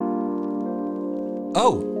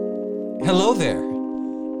Oh, hello there,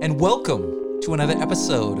 and welcome to another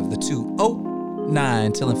episode of the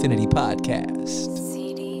 209 Till Infinity podcast.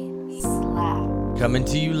 CD Slap. Coming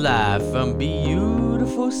to you live from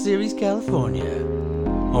beautiful Ceres, California,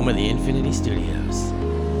 home of the Infinity Studios.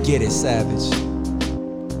 Get it, Savage.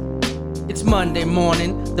 It's Monday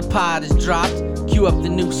morning, the pod is dropped. Cue up the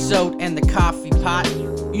new soda and the coffee pot.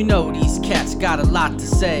 You know these cats got a lot to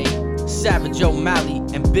say. Savage O'Malley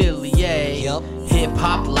and Billy A. Yup.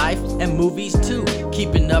 Hip-hop life and movies too.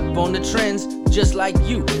 Keeping up on the trends just like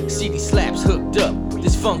you. CD Slap's hooked up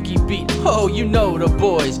this funky beat. Oh, you know the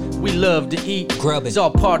boys, we love to eat. Grub it. It's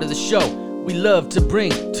all part of the show. We love to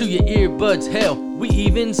bring to your earbuds, hell, we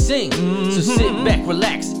even sing. So sit back,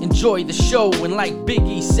 relax, enjoy the show. And like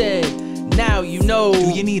Biggie said, now you know.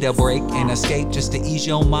 Do you need a break and escape just to ease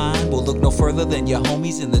your mind? Well, look no further than your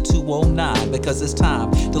homies in the 209, because it's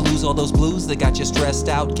time to lose all those blues that got you stressed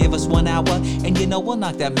out. Give us 1 hour and you know we'll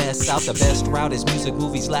knock that mess out. The best route is music,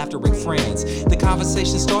 movies, laughter, and friends. The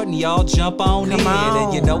conversation's starting, y'all jump on Come in. on.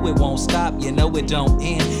 And you know it won't stop, you know it don't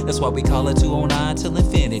end. That's why we call it 209 till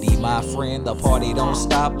infinity, my friend. The party don't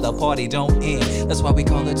stop, the party don't end. That's why we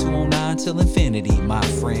call it 209 till infinity, my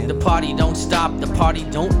friend. The party don't stop, the party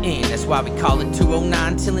don't end. That's why we call it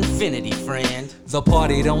 209 till infinity, friend. The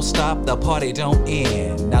party don't stop, the party don't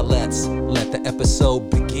end. Now let's let the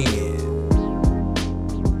episode begin.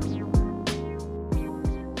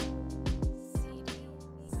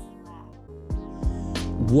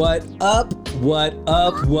 What up,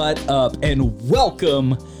 and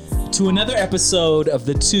welcome to another episode of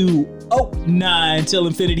the 209 Till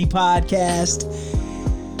Infinity podcast.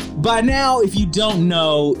 By now, if you don't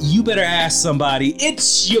know, you better ask somebody.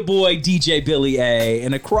 It's your boy, DJ Billy A.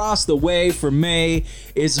 And across the way from me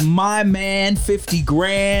is my man, 50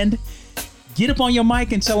 Grand. Get up on your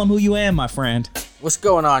mic and tell him who you am, my friend. What's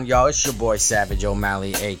going on, y'all? It's your boy Savage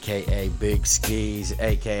O'Malley, a.k.a. Big Skis,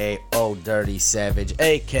 a.k.a. Old Dirty Savage,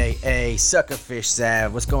 a.k.a. Suckerfish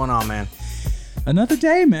Sav. What's going on, man? Another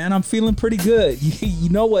day, man. I'm feeling pretty good. You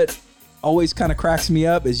know what always kind of cracks me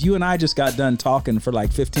up is you and I just got done talking for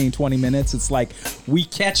like 15, 20 minutes. It's like we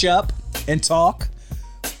catch up and talk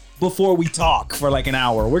before we talk for like an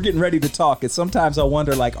hour. We're getting ready to talk. And sometimes I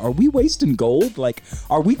wonder, like, are we wasting gold? Like,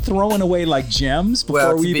 are we throwing away like gems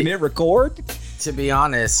before we even hit record? To be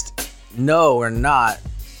honest, no, we're not.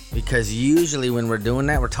 Because usually when we're doing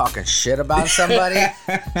that, we're talking shit about somebody.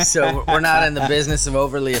 So we're not in the business of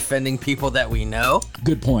overly offending people that we know.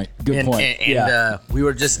 Good point. And we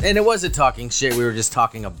were just, and it wasn't talking shit. We were just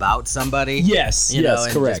talking about somebody. Yes, you know,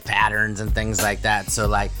 and correct. just patterns and things like that. So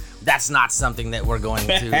like, that's not something that we're going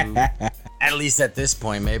to, at least at this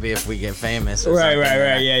point, maybe if we get famous. Or Right.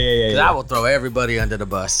 something. Yeah. 'Cause I will throw everybody under the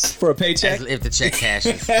bus. For a paycheck? If the check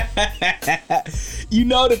cashes. You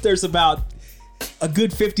know that there's about a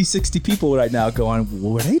good 50, 60 people right now going,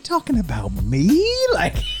 were they talking about me?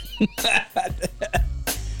 Like,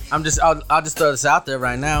 I'll just throw this out there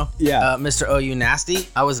right now. Yeah. Mr. OU Nasty,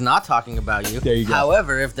 I was not talking about you. There you go.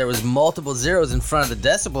 However, if there was multiple zeros in front of the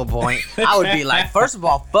decimal point, I would be like, first of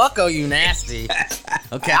all, fuck OU Nasty.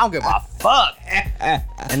 Okay, I don't give a fuck.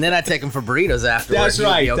 And then I take him for burritos afterwards. That's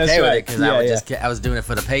right. He'd be okay That's with right. it because Yeah, I was doing it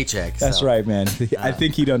for the paycheck. that's so. right, man. I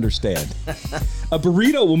think he'd understand. A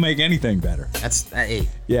burrito will make anything better. Hey,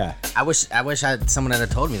 Yeah. I wish someone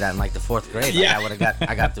had told me that in like the 4th grade. Like, Yeah.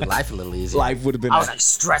 I got through life a little easier. Life would have been. I was like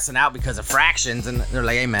stressing out because of fractions, and they're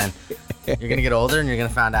like, "Hey, man, you're gonna get older, and you're gonna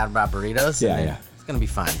find out about burritos. Yeah, and yeah. It's gonna be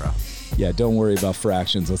fine, bro." Yeah, don't worry about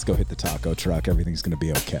fractions. Let's go hit the taco truck. Everything's going to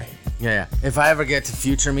be okay. Yeah. If I ever get to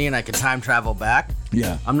future me and I could time travel back,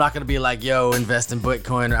 Yeah. I'm not gonna be like, "Yo, invest in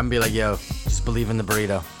Bitcoin." I'm gonna be like, "Yo, just believe in the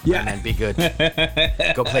burrito. Yeah. And then be good.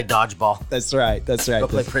 Go play dodgeball. That's right. Go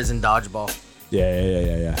play prison dodgeball."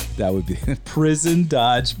 Yeah. That would be prison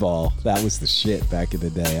dodgeball. That was the shit back in the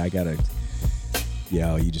day.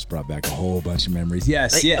 You just brought back a whole bunch of memories.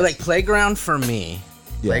 Yes. Like playground for me.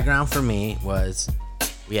 Yeah. Playground for me was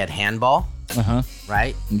we had handball.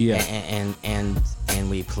 Right? Yeah. And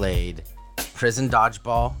we played prison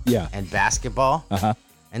dodgeball. Yeah. And basketball.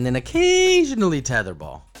 And then occasionally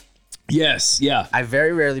tetherball. Yes. Yeah. I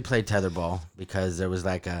very rarely played tetherball because there was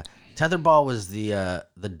like tetherball was the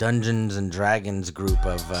Dungeons and Dragons group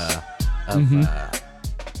of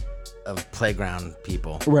playground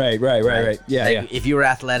people. Right. Yeah. Like, if you were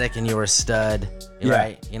athletic and you were a stud, Yeah.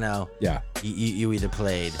 right? You know. Yeah. You either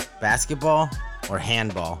played basketball or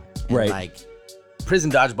handball. And Right. Like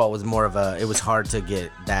prison dodgeball was more of it was hard to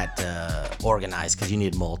get that organized because you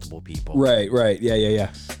need multiple people. Right. Yeah.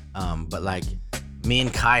 But like me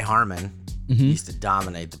and Kai Harmon used to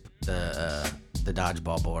dominate the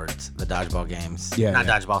dodgeball boards, the dodgeball games. Yeah, Not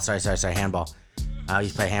yeah. dodgeball, sorry, handball. I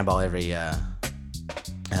used to play handball every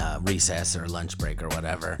recess or lunch break or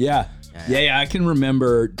whatever. Yeah. I can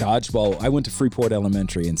remember dodgeball. I went to Freeport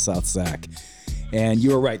Elementary in South Sac, and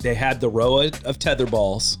you were right. They had the row of tether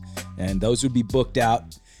balls, and those would be booked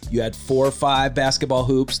out. You had 4 or 5 basketball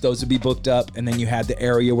hoops. Those would be booked up, and then you had the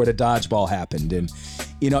area where the dodgeball happened. And,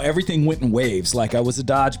 everything went in waves. Like, I was a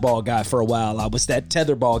dodgeball guy for a while. I was that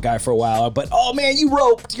tetherball guy for a while. But, oh, man, you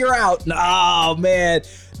roped. You're out. Oh, man.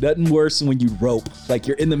 Nothing worse than when you rope. Like,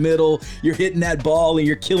 you're in the middle, you're hitting that ball, and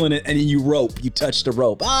you're killing it, and then you rope. You touch the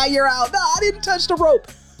rope. You're out. No, I didn't touch the rope.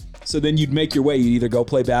 So then you'd make your way. You'd either go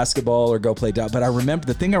play basketball or go play dodgeball. But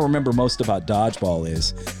the thing I remember most about dodgeball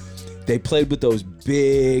is they played with those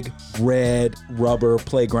big red rubber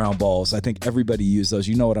playground balls. I think everybody used those.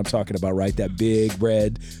 You know what I'm talking about, right? That big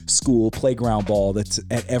red school playground ball that's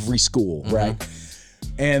at every school, right?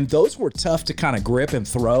 And those were tough to kind of grip and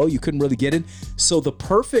throw. You couldn't really get it. So the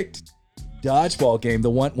perfect dodgeball game, the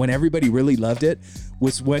one when everybody really loved it,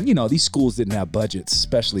 was when, these schools didn't have budgets,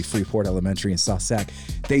 especially Freeport Elementary and South Sac.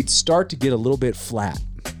 They'd start to get a little bit flat.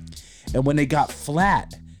 And when they got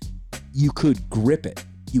flat, you could grip it.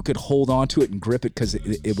 You could hold on to it and grip it because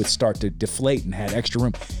it would start to deflate and had extra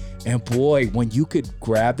room. And boy, when you could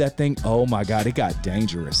grab that thing, oh my God, it got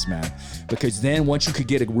dangerous, man. Because then once you could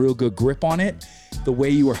get a real good grip on it, the way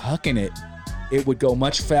you were hucking it, it would go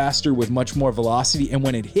much faster with much more velocity. And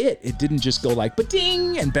when it hit, it didn't just go like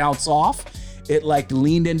ba-ding and bounce off. It like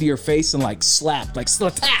leaned into your face and like slapped, like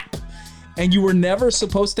slap. And you were never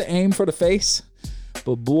supposed to aim for the face.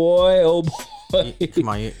 But boy, oh boy. Come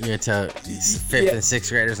on, you're to 5th and 6th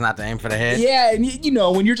graders not to aim for the head? Yeah, and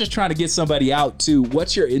when you're just trying to get somebody out too,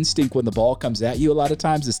 what's your instinct when the ball comes at you a lot of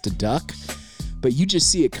times is to duck. But you just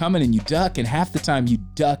see it coming and you duck, and half the time you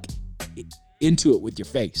duck into it with your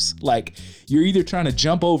face. Like, you're either trying to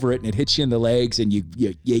jump over it and it hits you in the legs and you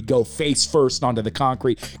go face first onto the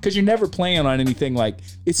concrete, because you're never playing on anything like,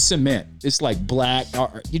 it's cement. It's like black,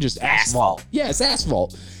 or you just asphalt. Yeah, it's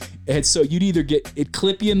asphalt. And so you'd either get it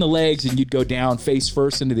clip you in the legs and you'd go down face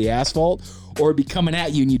first into the asphalt, or it'd be coming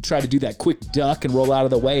at you and you'd try to do that quick duck and roll out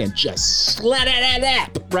of the way and just slap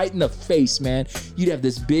right in the face, man. You'd have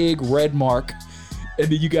this big red mark, and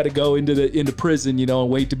then you got to go into prison, and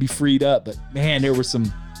wait to be freed up. But man,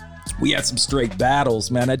 we had some straight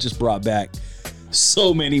battles, man. That just brought back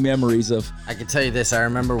so many memories of. I can tell you this. I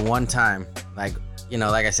remember one time, like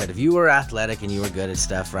I said, if you were athletic and you were good at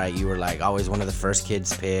stuff, right, you were like always one of the first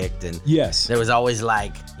kids picked, and yes, there was always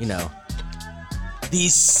like,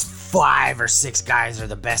 these 5 or 6 guys are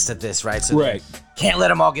the best at this, right? So right, can't let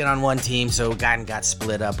them all get on one team, so got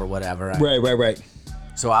split up or whatever. Right.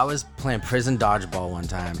 So I was playing prison dodgeball one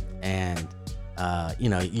time, and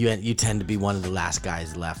you tend to be one of the last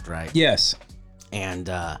guys left, right? Yes. And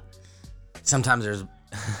sometimes there's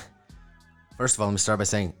first of all, let me start by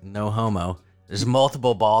saying no homo. There's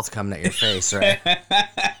multiple balls coming at your face, right?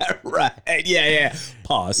 Right. Yeah.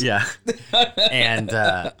 Pause. Yeah. And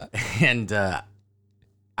I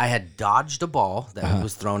had dodged a ball that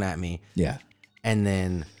was thrown at me. Yeah. And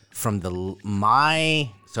then from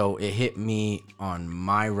so it hit me on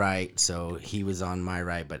my right, so he was on my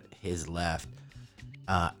right, but his left.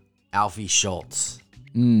 Alfie Schultz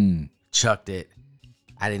chucked it.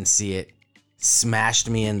 I didn't see it. Smashed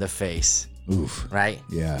me in the face. Oof. Right?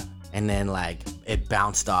 Yeah. And then it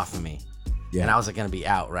bounced off of me. Yeah. And I was gonna be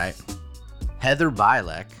out, right? Heather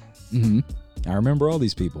Bilek. Mm-hmm. I remember all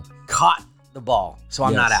these people. Caught the ball, so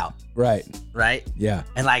I'm not out. Right. Right? Yeah.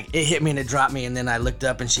 And it hit me and it dropped me, and then I looked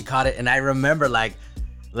up and she caught it, and I remember like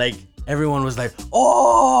everyone was like,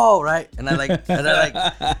 "Oh!" Right? And I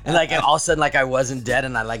and all of a sudden I wasn't dead,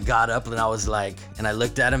 and I got up and I was like, and I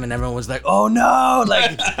looked at him, and everyone was like, "Oh no!"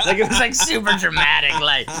 Like it was super dramatic,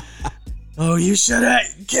 oh, you should have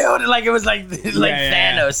killed it. Like it was like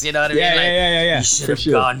Thanos, you know what I mean? Yeah. You should have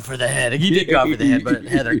gone for the head. He did go for the head, but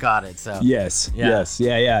Heather caught it. So yes.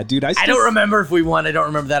 Dude, I don't remember if we won. I don't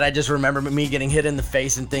remember that. I just remember me getting hit in the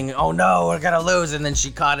face and thinking, "Oh no, we're gonna lose." And then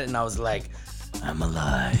she caught it, and I was like, "I'm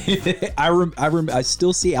alive." I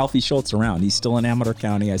still see Alfie Schultz around. He's still in Amador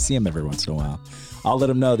County. I see him every once in a while. I'll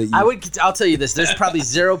let him know that I'll tell you this. There's probably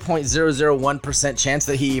 0.001% chance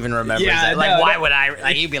that he even remembers it. Why would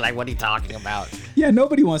I? He'd be like, "What are you talking about?" Yeah,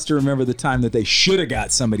 nobody wants to remember the time that they should have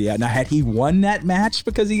got somebody out. Now, had he won that match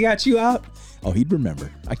because he got you out? Oh, he'd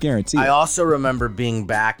remember. I guarantee. I also remember being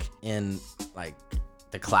back in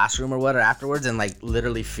the classroom or whatever afterwards, and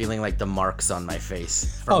literally feeling the marks on my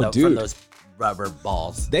face from those rubber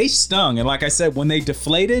balls. They stung, and like I said, when they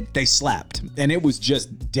deflated, they slapped, and it was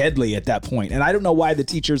just deadly at that point. And I don't know why the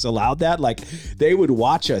teachers allowed that. They would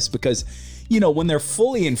watch us because, when they're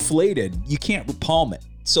fully inflated, you can't palm it.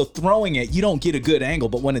 so throwing it, you don't get a good angle,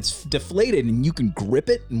 but when it's deflated and you can grip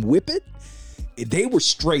it and whip it, they were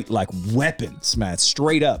straight like weapons, man,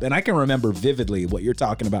 straight up. And I can remember vividly what you're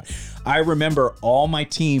talking about. I remember all my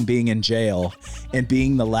team being in jail and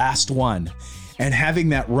being the last one and having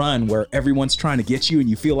that run where everyone's trying to get you and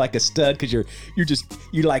you feel like a stud because you're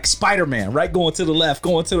like Spider-Man, right? Going to the left,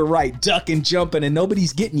 going to the right, ducking, jumping, and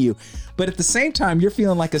nobody's getting you. But at the same time, you're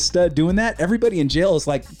feeling like a stud doing that. Everybody in jail is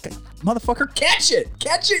like, motherfucker, catch it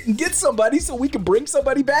and get somebody so we can bring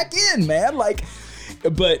somebody back in, man. Like,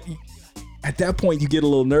 but at that point you get a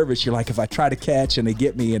little nervous. You're like, if I try to catch and they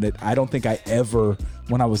get me, and I don't think I ever,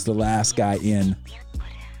 when I was the last guy in,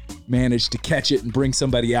 managed to catch it and bring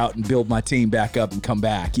somebody out and build my team back up and come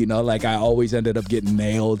back. You know, like I always ended up getting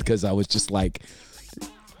nailed because I was just like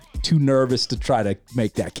too nervous to try to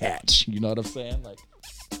make that catch. You know what I'm saying? Like,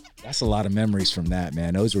 that's a lot of memories from that,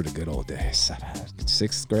 man. Those were the good old days.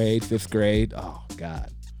 6th grade, 5th grade. Oh God.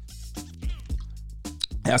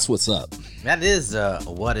 That's what's up. That is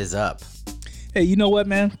what is up. Hey, you know what,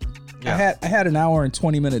 man? Yeah. I had an hour and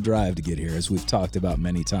 20-minute drive to get here, as we've talked about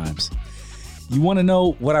many times. You want to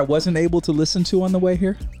know what I wasn't able to listen to on the way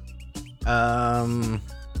here? The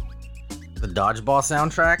Dodgeball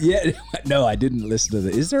soundtrack? Yeah, no, I didn't listen to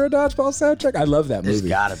Is there a Dodgeball soundtrack? I love that movie. There's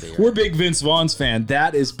gotta be. Right? We're big Vince Vaughn's fan.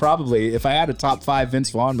 That is probably, if I had a top 5 Vince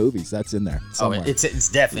Vaughn movies, that's in there somewhere. Oh, it's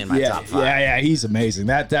definitely in my top 5. Yeah, he's amazing.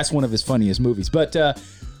 That's one of his funniest movies. But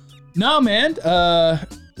no, man,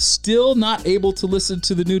 still not able to listen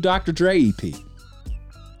to the new Dr. Dre EP.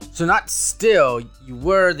 So not still, you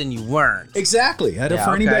were, then you weren't. Exactly.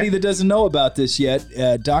 For anybody that doesn't know about this yet,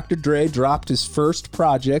 Dr. Dre dropped his first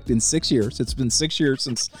project in 6 years. It's been 6 years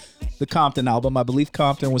since the Compton album. I believe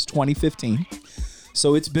Compton was 2015.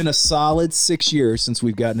 So it's been a solid 6 years since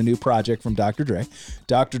we've gotten a new project from Dr. Dre.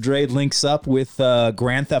 Dr. Dre links up with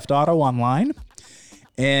Grand Theft Auto Online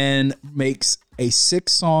and makes a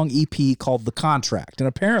 6-song EP called The Contract. And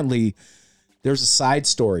apparently there's a side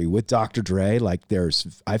story with Dr. Dre. Like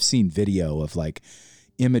I've seen video of like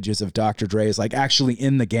images of Dr. Dre is like actually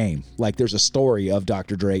in the game. Like there's a story of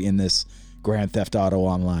Dr. Dre in this Grand Theft Auto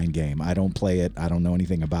Online game. I don't play it. I don't know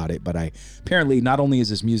anything about it, but apparently not only is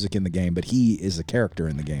his music in the game, but he is a character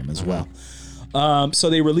in the game as well.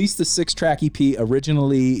 So they released the 6-track EP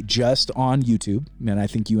originally just on YouTube. And I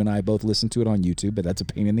think you and I both listened to it on YouTube, but that's a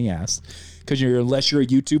pain in the ass because unless you're a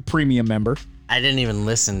YouTube premium member. I didn't even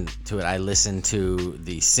listen to it. I listened to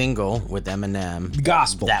the single with Eminem. The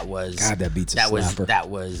Gospel. That was God, that beats a slapper. That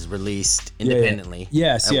was released independently.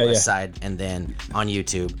 Yeah. Yes, yeah. West Side, and then on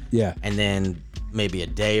YouTube. Yeah. And then maybe a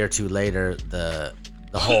day or two later, the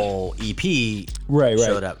whole EP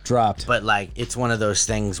showed up. Dropped. But like, it's one of those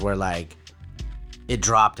things where like it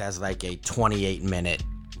dropped as like a 28-minute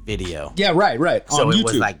video. Yeah, right. So on it YouTube.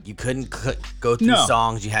 was like you couldn't go through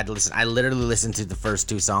songs. You had to listen. I literally listened to the first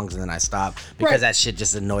 2 songs and then I stopped because that shit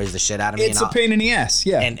just annoys the shit out of me. It's a pain in the ass.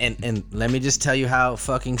 Yeah. And let me just tell you how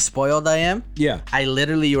fucking spoiled I am. Yeah.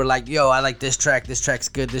 You were like, yo, I like this track. This track's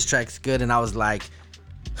good. And I was like,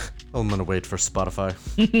 I'm gonna wait for Spotify.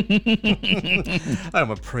 I'm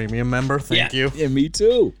a premium member. Thank you. Yeah, me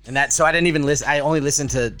too. And so I didn't even listen. I only listened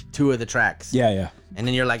to 2 of the tracks. Yeah. And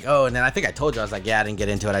then you're like, oh, and then I think I told you, I was like, yeah, I didn't get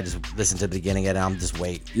into it. I just listened to the beginning and I'm just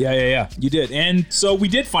wait. Yeah. You did. And so we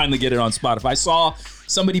did finally get it on Spotify. I saw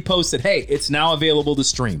somebody posted, hey, it's now available to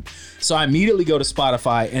stream. So I immediately go to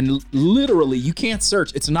Spotify and literally you can't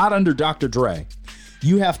search. It's not under Dr. Dre.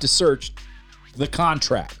 You have to search The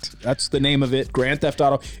Contract. That's the name of it. Grand Theft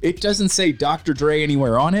Auto. It doesn't say Dr. Dre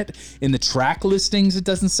anywhere on it. In the track listings, it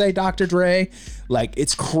doesn't say Dr. Dre. Like,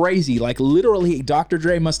 it's crazy. Like, literally, Dr.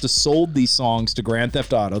 Dre must have sold these songs to Grand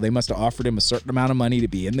Theft Auto. They must have offered him a certain amount of money to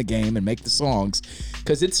be in the game and make the songs.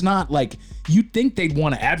 Because it's not like, you'd think they'd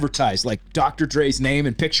want to advertise, like, Dr. Dre's name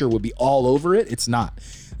and picture would be all over it. It's not.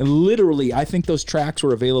 And literally, I think those tracks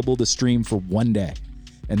were available to stream for one day.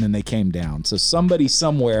 And then they came down. So somebody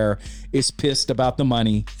somewhere is pissed about the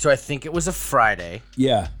money. So I think it was a Friday.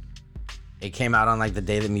 Yeah. It came out on like the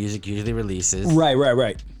day that music usually releases. Right.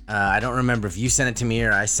 I don't remember if you sent it to me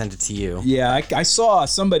or I sent it to you. Yeah, I saw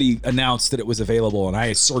somebody announce that it was available, and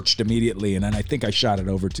I searched immediately, and then I think I shot it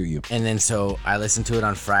over to you. And then so I listened to it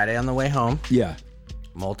on Friday on the way home. Yeah.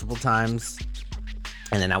 Multiple times.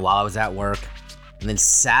 And then while I was at work. And then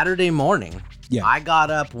Saturday morning, I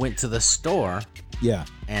got up, went to the store. Yeah.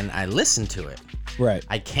 And I listened to it. Right.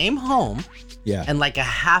 I came home. Yeah. And like a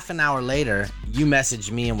half an hour later, you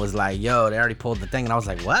messaged me and was like, yo, they already pulled the thing. And I was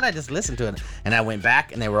like, what? I just listened to it. And I went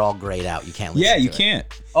back and they were all grayed out. You can't listen to it. Yeah, you can't.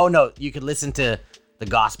 Oh, no. You could listen to the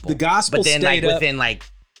gospel. The gospel But then stayed like up. within like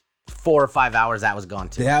 4 or 5 hours, that was gone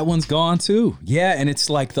too. That one's gone too. Yeah, and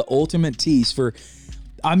it's like the ultimate tease for...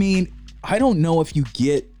 I mean, I don't know if you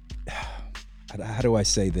get, how do I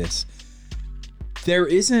say this? There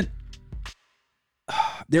isn't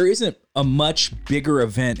a much bigger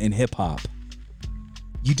event in hip hop.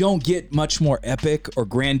 You don't get much more epic or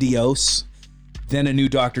grandiose than a new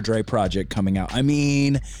Dr. Dre project coming out. I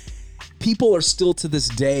mean, people are still to this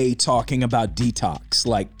day talking about Detox,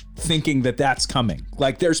 like thinking that that's coming.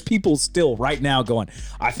 Like there's people still right now going,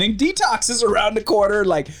 I think Detox is around the corner.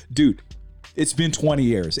 Like, dude, it's been 20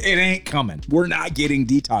 years. It ain't coming. We're not getting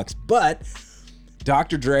Detox. But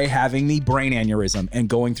Dr. Dre having the brain aneurysm and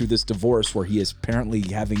going through this divorce where he is apparently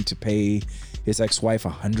having to pay his ex-wife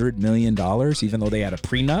 $100 million, even though they had a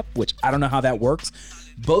prenup, which I don't know how that works.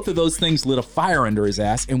 Both of those things lit a fire under his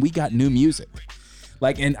ass, and we got new music.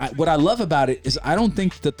 Like, and what I love about it is I don't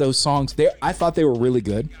think that those songs, I thought they were really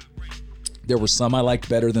good. There were some I liked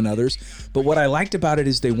better than others, but what I liked about it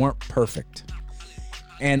is they weren't perfect.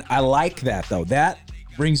 And I like that, though. That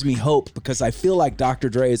brings me hope because I feel like Dr.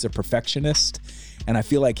 Dre is a perfectionist, and I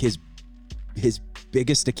feel like his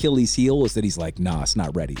biggest Achilles heel is that he's like, nah, it's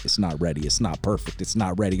not ready. It's not ready. It's not perfect. It's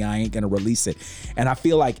not ready. I ain't going to release it. And I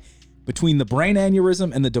feel like between the brain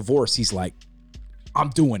aneurysm and the divorce, he's like, I'm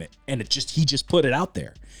doing it. And he just put it out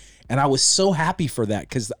there. And I was so happy for that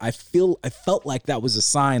because I felt like that was a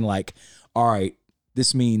sign like, all right,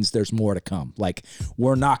 this means there's more to come. Like,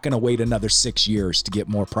 we're not going to wait another 6 years to get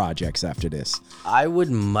more projects after this. I would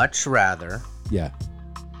much rather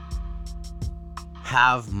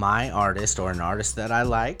have my artist or an artist that I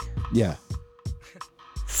like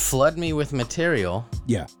flood me with material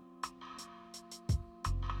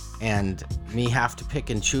and me have to pick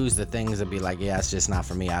and choose the things that be like, yeah, it's just not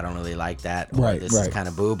for me. I don't really like that. Or this is kind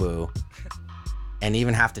of boo-boo. And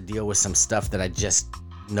even have to deal with some stuff that I just,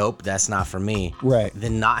 nope, that's not for me. Right.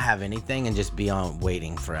 Than not have anything and just be on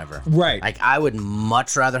waiting forever. Right. Like, I would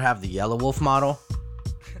much rather have the Yellow Wolf model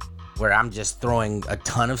where I'm just throwing a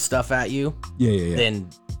ton of stuff at you than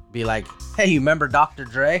be like, hey, you remember Dr.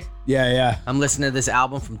 Dre? Yeah. I'm listening to this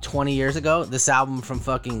album from 20 years ago, this album from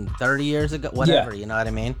fucking 30 years ago, whatever, you know what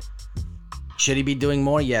I mean? Should he be doing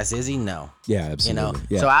more? Yes. Is he? No. Yeah, absolutely. You know?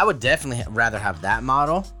 Yeah. So I would definitely rather have that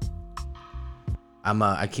model.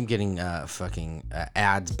 I keep getting fucking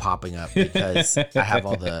ads popping up because I have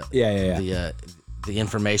all the the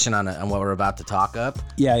information on what we're about to talk up.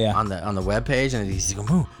 On the webpage, and he's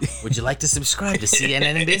going, would you like to subscribe to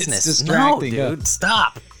CNN in Business? It's distracting. No, dude,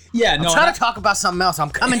 stop. Yeah, no. I'm trying to talk about something else.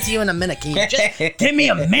 I'm coming to you in a minute. Can you just give me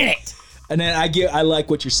a minute? And then I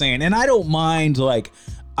like what you're saying, and I don't mind. Like,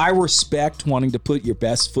 I respect wanting to put your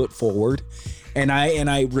best foot forward. And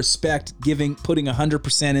I respect putting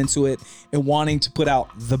 100% into it and wanting to put out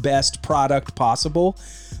the best product possible.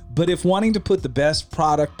 But if wanting to put the best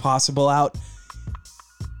product possible out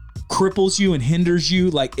cripples you and hinders you,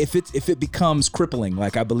 like if it becomes crippling,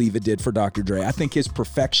 like I believe it did for Dr. Dre, I think his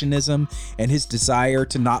perfectionism and his desire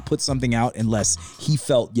to not put something out unless he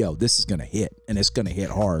felt, this is gonna hit and it's gonna hit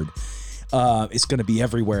hard. It's gonna be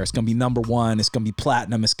everywhere. It's gonna be number one. It's gonna be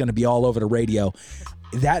platinum. It's gonna be all over the radio.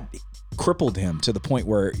 That crippled him to the point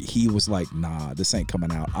where he was like, nah, this ain't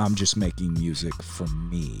coming out. I'm just making music for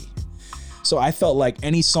me. So I felt like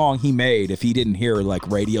any song he made, if he didn't hear like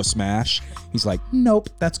radio smash, he's like, nope,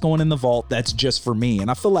 that's going in the vault. That's just for me.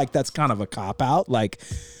 And I feel like that's kind of a cop out. Like,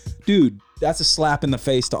 dude, that's a slap in the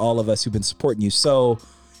face to all of us who've been supporting you. So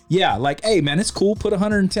yeah, like, hey man, it's cool. Put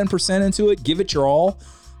 110% into it. Give it your all,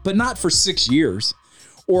 but not for 6 years.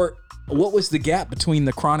 Or what was the gap between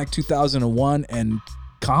the Chronic 2001 and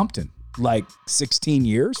Compton? Like 16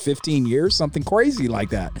 years, 15 years, something crazy like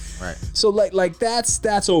that. Right. So like that's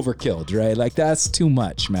overkill, Dre. Like that's too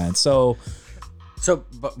much, man. So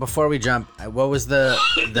before we jump, what was the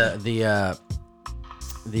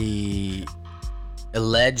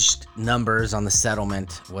alleged numbers on the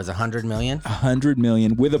settlement? Was 100 million? 100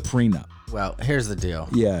 million with a prenup. Well, here's the deal.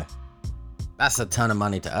 Yeah. That's a ton of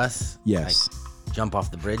money to us. Yes. Like, jump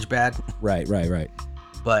off the bridge bad. Right.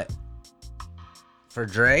 But for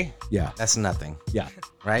Dre, that's nothing. Yeah.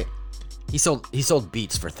 Right? He sold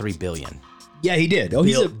beats for $3 billion. Yeah, he did. Oh,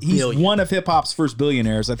 he's one of hip hop's first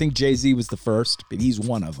billionaires. I think Jay-Z was the first, but he's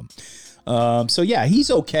one of them. So yeah, he's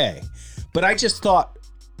okay. But I just thought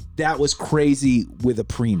that was crazy with a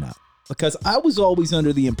prenup because I was always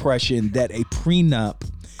under the impression that a prenup,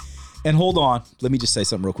 and hold on, let me just say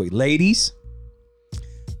something real quick. Ladies,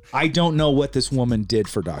 I don't know what this woman did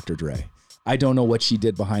for Dr. Dre. I don't know what she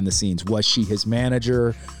did behind the scenes. Was she his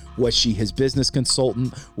manager? Was she his business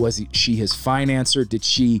consultant? Was she his financer? Did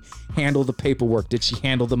she handle the paperwork? Did she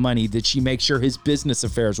handle the money? Did she make sure his business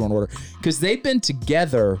affairs were in order? Because they've been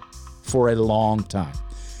together for a long time.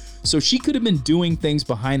 So she could have been doing things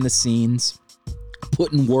behind the scenes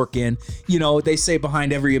putting work in. You know, they say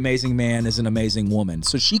behind every amazing man is an amazing woman.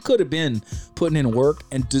 So she could have been putting in work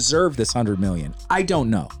and deserved this $100 million. I don't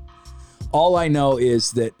know. All I know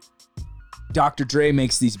is that Dr. Dre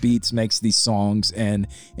makes these beats, makes these songs, and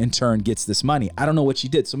in turn gets this money. I don't know what she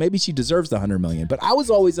did. So maybe she deserves the $100 million. But I was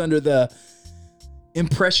always under the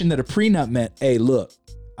impression that a prenup meant, hey, look,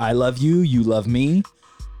 I love you, you love me,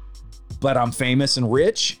 but I'm famous and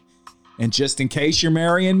rich. And just in case you're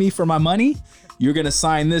marrying me for my money, you're going to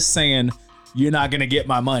sign this saying you're not going to get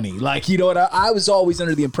my money. Like, you know what? I was always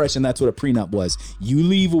under the impression that's what a prenup was. You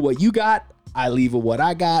leave with what you got, I leave with what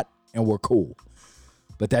I got, and we're cool.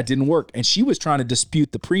 But that didn't work. And she was trying to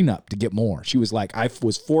dispute the prenup to get more. She was like, I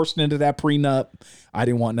was forced into that prenup. I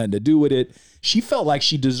didn't want nothing to do with it. She felt like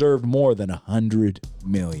she deserved more than $100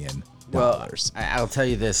 million. Well, I'll tell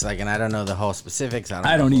you this, like, and I don't know the whole specifics.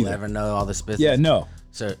 I don't either. Ever know all the specifics. Yeah, no.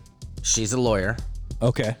 So she's a lawyer.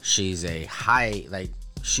 Okay. She's a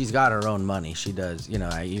she's got her own money. She does, you know,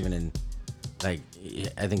 I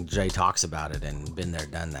think Jay talks about it and been there,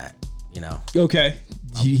 done that, you know. Okay.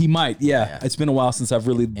 He might, yeah. It's been a while since I've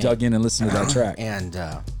really dug in and listened to that track. And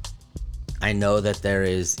I know that there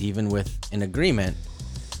is, even with an agreement,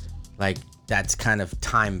 like, that's kind of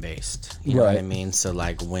time-based. You know what I mean? So,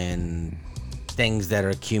 like, when things that are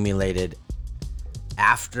accumulated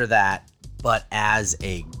after that, but as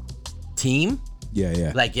a team.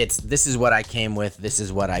 Yeah. Like, this is what I came with, this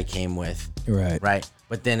is what I came with. Right?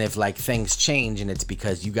 But then if, like, things change and it's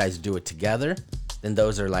because you guys do it together, then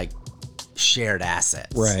those are, like, shared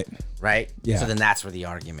assets. Right? Yeah. So then that's where the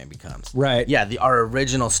argument becomes. Right. Yeah, our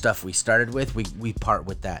original stuff we started with, we part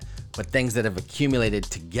with that. But things that have accumulated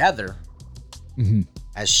together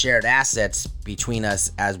as shared assets between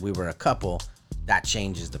us as we were a couple, that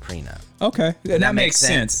changes the prenup. Okay. And that makes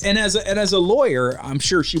sense. And as a lawyer, I'm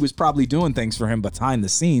sure she was probably doing things for him behind the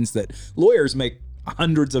scenes that lawyers make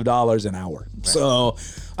hundreds of dollars an hour. Right. So,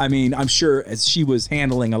 I mean, I'm sure as she was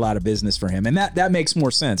handling a lot of business for him, and that makes more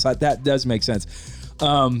sense. That does make sense.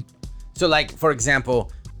 So, like, for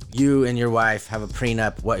example, you and your wife have a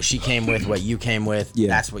prenup. What she came with, what you came with,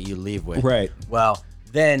 that's what you leave with. Right. Well,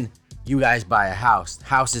 then you guys buy a house.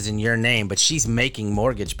 House is in your name, but she's making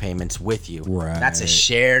mortgage payments with you. Right. That's a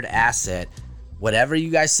shared asset. Whatever you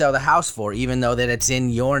guys sell the house for, even though that it's in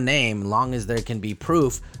your name, long as there can be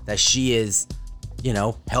proof that she is, you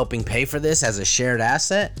know, helping pay for this as a shared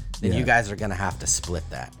asset, then you guys are gonna have to split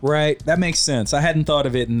that. Right. That makes sense. I hadn't thought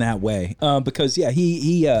of it in that way. Because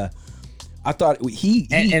I thought he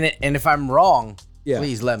and if I'm wrong,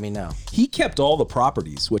 please let me know. He kept all the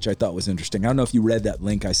properties, which I thought was interesting. I don't know if you read that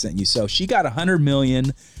link I sent you. So she got $100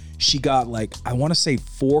 million. She got, like, I want to say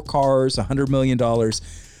 4 cars, $100 million.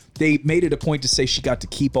 They made it a point to say she got to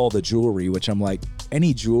keep all the jewelry, which I'm like,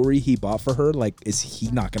 any jewelry he bought for her, like, is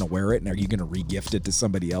he not going to wear it? And are you going to re-gift it to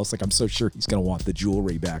somebody else? Like, I'm so sure he's going to want the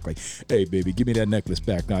jewelry back. Like, hey, baby, give me that necklace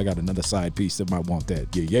back. Now I got another side piece that might want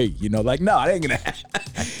that. Yeah. You know, like, no, I ain't going to.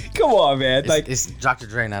 Come on, man. Like, it's Dr.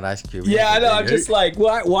 Dre, not Ice Cube. Yeah, I know. I'm just like,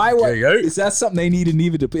 why? Is that something they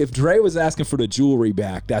needed to? If Dre was asking for the jewelry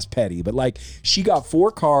back, that's petty. But, like, she got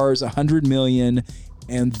 4 cars, $100 million.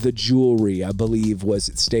 And the jewelry, I believe,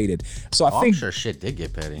 was stated. So I think I'm sure shit did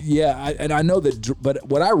get petty. Yeah, and I know that. But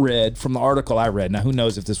what I read from the article I read, now who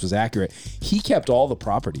knows if this was accurate? He kept all the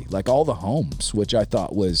property, like all the homes, which I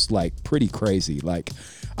thought was, like, pretty crazy. Like,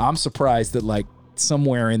 I'm surprised that, like,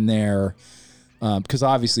 somewhere in there, because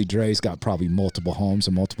obviously Dre's got probably multiple homes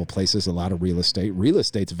in multiple places, a lot of real estate. Real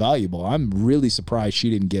estate's valuable. I'm really surprised she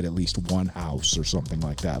didn't get at least one house or something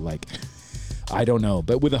like that. Like, I don't know,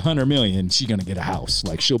 but with $100 million, she's gonna get a house.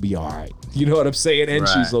 Like, she'll be all right. You know what I'm saying? And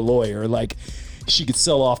she's a lawyer. Like, she could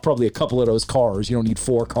sell off probably a couple of those cars. You don't need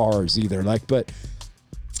 4 cars either. Like, but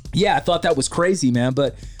yeah, I thought that was crazy, man.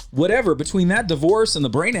 But whatever. Between that divorce and the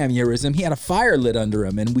brain aneurysm, he had a fire lit under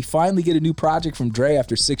him, and we finally get a new project from Dre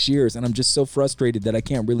after 6 years. And I'm just so frustrated that I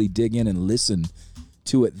can't really dig in and listen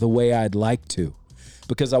to it the way I'd like to,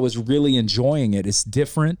 because I was really enjoying it. It's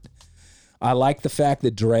different. I like the fact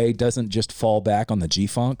that Dre doesn't just fall back on the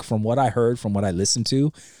G-Funk. From what I heard, from what I listened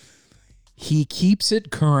to, he keeps it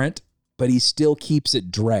current, but he still keeps it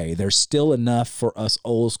Dre. There's still enough for us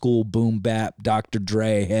old school boom bap, Dr.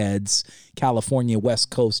 Dre heads, California West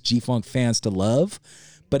Coast G-Funk fans to love,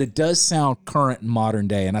 but it does sound current and modern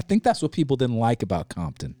day. And I think that's what people didn't like about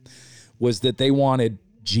Compton, was that they wanted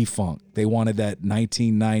G-Funk. They wanted that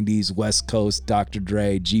 1990s West Coast Dr.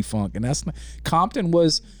 Dre G-Funk. And that's Compton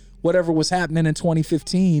was whatever was happening in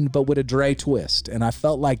 2015, but with a Dre twist. And I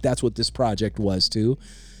felt like that's what this project was too.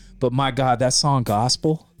 But my God, that song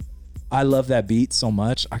Gospel, I love that beat so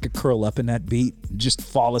much. I could curl up in that beat, just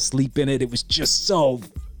fall asleep in it. It was just so,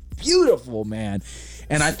 beautiful, man.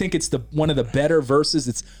 And I think it's one of the better verses.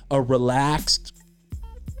 It's a relaxed,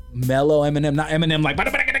 mellow Eminem, not Eminem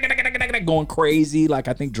like going crazy. Like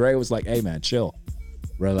I think Dre was like, hey man, chill,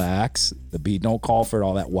 relax. The beat don't call for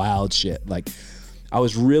all that wild shit. Like I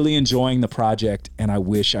was really enjoying the project, and I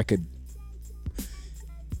wish I could.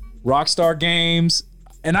 Rockstar Games,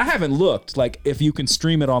 and I haven't looked like if you can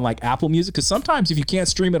stream it on like Apple Music, because sometimes if you can't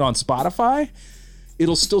stream it on Spotify,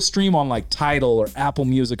 it'll still stream on like Tidal or Apple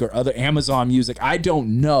Music or other Amazon Music. I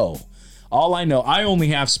don't know. All I know, I only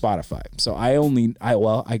have Spotify. So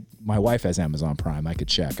my wife has Amazon Prime. I could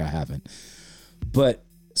check. I haven't. But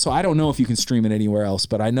so I don't know if you can stream it anywhere else,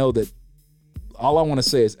 but I know that all I want to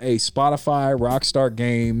say is, hey, Spotify, Rockstar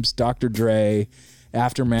Games, Dr. Dre,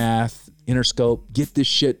 Aftermath, Interscope, get this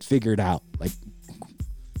shit figured out. Like,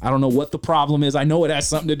 I don't know what the problem is. I know it has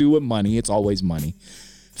something to do with money. It's always money.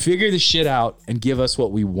 Figure the shit out and give us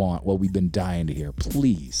what we want, what we've been dying to hear.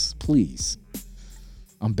 Please, please.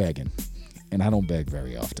 I'm begging. And I don't beg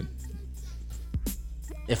very often.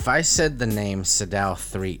 If I said the name Sadal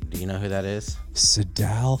Threet, do you know who that is?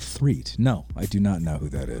 Sadal Threet. No, I do not know who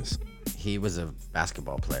that is. He was a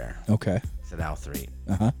basketball player. Okay. Sadal Threet.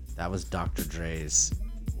 Uh-huh. That was Dr. Dre's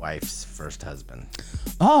wife's first husband.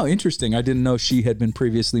 Oh, interesting. I didn't know she had been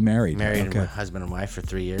previously married. Married husband and wife for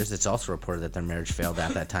 3 years. It's also reported that their marriage failed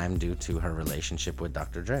at that time due to her relationship with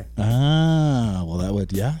Dr. Dre. Ah, well, that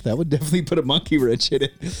would definitely put a monkey wrench in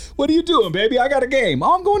it. What are you doing, baby? I got a game.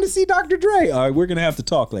 Oh, I'm going to see Dr. Dre. All right, we're going to have to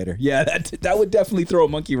talk later. Yeah, that would definitely throw a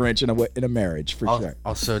monkey wrench in a marriage for sure.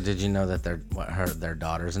 Also, did you know that their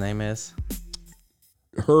daughter's name is?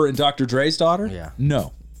 Her and Dr. Dre's daughter? Yeah.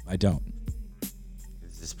 No, I don't.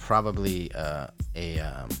 It's probably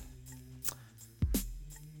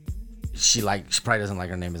she probably doesn't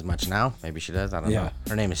like her name as much now. Maybe she does. I don't know.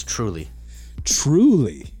 Her name is Truly.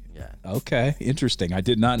 Truly? Yeah. Okay, interesting. I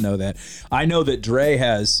did not know that. I know that Dre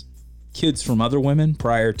has kids from other women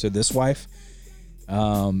prior to this wife.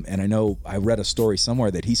 And I know I read a story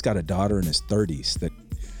somewhere that he's got a daughter in his 30s that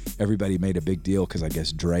everybody made a big deal because I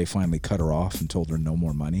guess Dre finally cut her off and told her no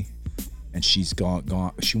more money. And she's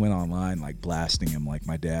gone. She went online like blasting him, like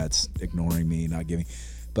my dad's ignoring me, not giving.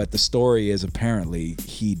 But the story is apparently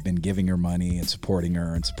he'd been giving her money and supporting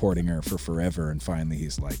her for forever. And finally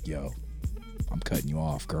he's like, yo, I'm cutting you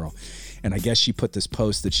off, girl. And I guess she put this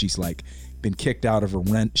post that she's like been kicked out of her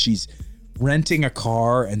rent. She's renting a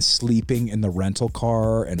car and sleeping in the rental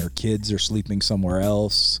car, and her kids are sleeping somewhere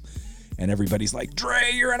else. And everybody's like,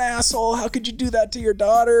 Dre, you're an asshole. How could you do that to your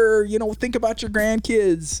daughter? You know, think about your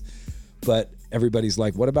grandkids. But everybody's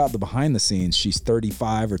like, what about the behind the scenes? She's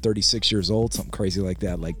 35 or 36 years old, something crazy like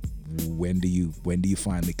that. Like, when do you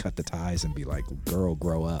finally cut the ties and be like, girl,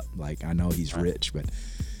 grow up? Like, I know he's rich, but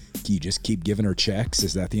you just keep giving her checks?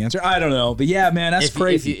 Is that the answer? I don't know. But yeah, man, that's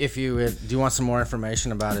crazy. If you do you want some more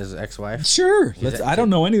information about his ex-wife? Sure. I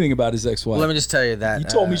don't know anything about his ex-wife. Well, let me just tell you that. You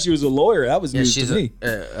told me she was a lawyer. That was news to me.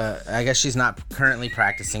 I guess she's not currently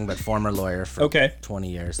practicing, but former lawyer for 20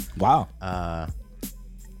 years. Wow.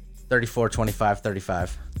 34, 25,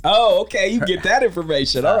 35. Oh, okay. You get that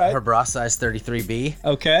information. All right. Her bra size 33B.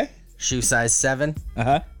 Okay. Shoe size 7.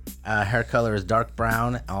 Uh-huh. Hair color is dark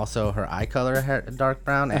brown. Also, her eye color dark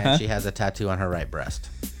brown, and she has a tattoo on her right breast.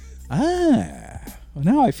 Ah. Well,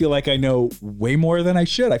 now I feel like I know way more than I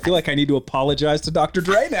should. I feel like I need to apologize to Dr.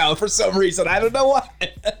 Dre now for some reason. I don't know why.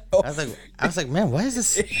 I was like, man, why is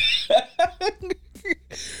this?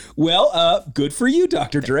 Well, good for you,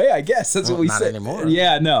 Dr. Dre. I guess that's what we said. Not anymore.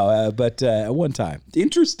 Yeah, no, but at one time.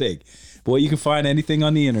 Interesting. Boy, you can find anything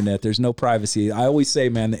on the internet. There's no privacy. I always say,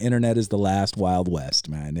 man, the internet is the last Wild West,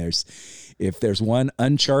 man. If there's one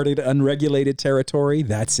uncharted, unregulated territory,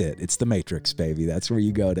 that's it. It's the Matrix, baby. That's where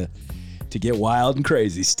you go to get wild and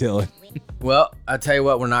crazy still. Well, I'll tell you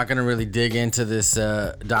what, we're not going to really dig into this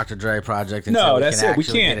Dr. Dre project until we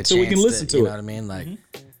can't. Until we can listen to it. You know what I mean?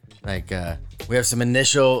 Like, we have some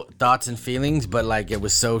initial thoughts and feelings, but like it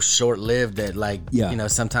was so short-lived that you know,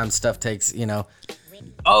 sometimes stuff takes, you know,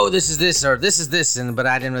 oh, this is this or this is this, but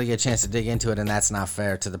I didn't really get a chance to dig into it, and that's not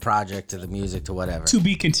fair to the project, to the music, to whatever. To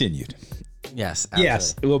be continued. Yes, absolutely.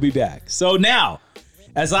 Yes, we'll be back. So now,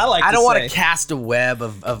 as I like to say, I don't want to cast a web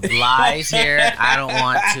of lies here. I don't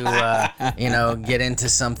want to, get into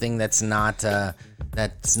something that's not, you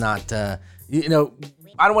know,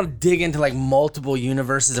 I don't want to dig into like multiple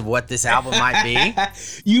universes of what this album might be.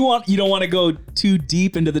 You don't want to go too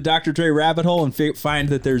deep into the Dr. Dre rabbit hole and find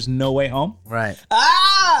that there's no way home. Right.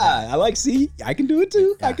 I can do it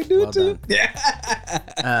too. Yeah, I can do it too. Done.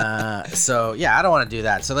 Yeah. So yeah, I don't want to do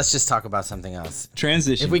that. So let's just talk about something else.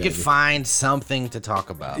 Transition. If we could find something to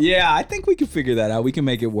talk about. Yeah, I think we can figure that out. We can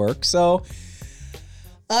make it work. So,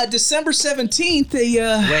 December 17th,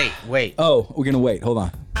 Wait. Oh, we're going to wait. Hold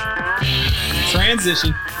on.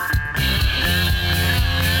 Transition.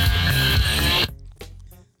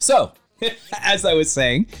 So, as I was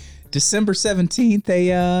saying, December 17th,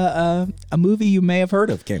 a movie you may have heard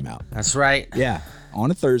of came out. That's right. Yeah, on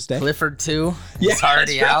a Thursday. Clifford 2. It's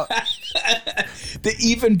already out. The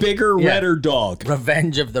even bigger, redder dog.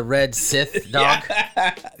 Revenge of the Red Sith dog.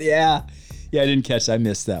 Yeah, I didn't catch. I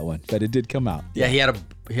missed that one, but it did come out. Yeah, he had a.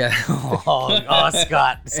 Yeah. Oh,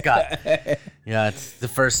 Scott. Yeah, it's the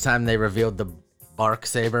first time they revealed the bark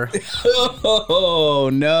saber. Oh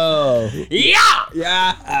no. Yeah.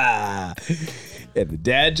 Yeah. And the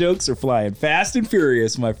dad jokes are flying fast and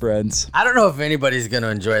furious, my friends. I don't know if anybody's gonna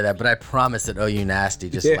enjoy that, but I promise that you nasty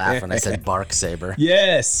just laughed when I said bark saber.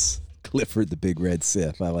 Yes. Clifford the Big Red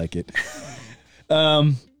Sith. I like it.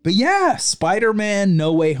 But yeah, Spider-Man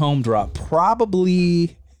No Way Home drop.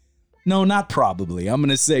 No, not probably. I'm going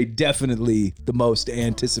to say definitely the most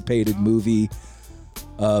anticipated movie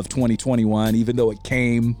of 2021, even though it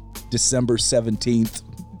came December 17th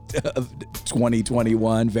of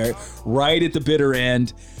 2021, right at the bitter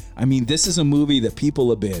end. I mean, this is a movie that people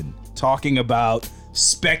have been talking about,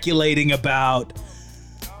 speculating about.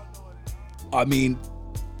 I mean,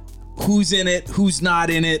 who's in it, who's not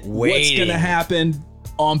in it, what's going to happen,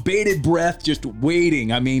 on bated breath, just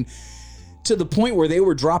waiting. I mean, to the point where they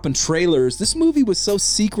were dropping trailers. This movie was so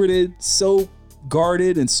secreted, so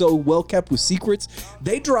guarded, and so well kept with secrets.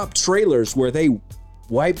 They dropped trailers where they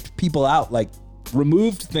wiped people out, like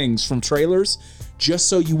removed things from trailers just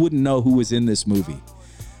so you wouldn't know who was in this movie.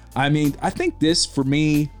 I mean, I think this, for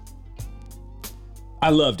me, I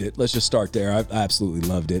loved it. Let's just start there. I absolutely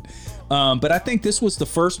loved it. But I think this was the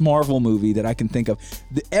first Marvel movie that I can think of.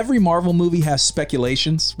 Every Marvel movie has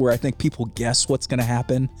speculations where I think people guess what's going to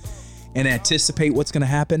happen and anticipate what's going to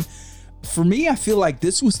happen. For me, I feel like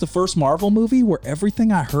this was the first Marvel movie where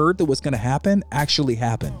everything I heard that was going to happen actually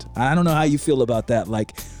happened. I don't know how you feel about that.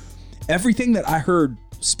 Like, everything that I heard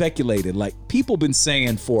speculated, like people been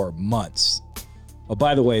saying for months. Oh,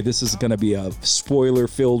 by the way, this is going to be a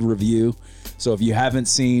spoiler-filled review. So if you haven't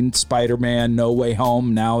seen Spider-Man No Way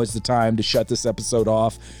Home, now is the time to shut this episode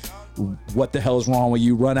off. What the hell is wrong with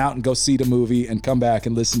you? Run out and go see the movie and come back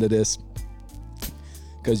and listen to this.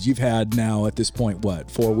 Because you've had now at this point, 3 or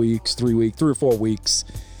 4 weeks.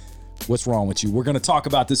 What's wrong with you? We're going to talk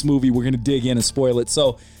about this movie. We're going to dig in and spoil it.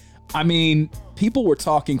 So, I mean, people were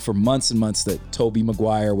talking for months and months that Tobey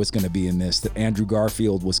Maguire was going to be in this, that Andrew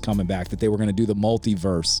Garfield was coming back, that they were going to do the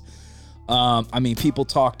multiverse. I mean, people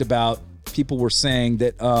were saying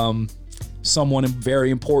that someone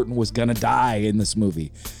very important was going to die in this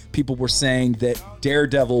movie. People were saying that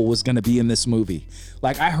Daredevil was going to be in this movie.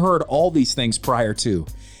 Like, I heard all these things prior to.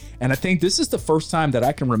 And I think this is the first time that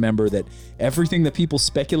I can remember that everything that people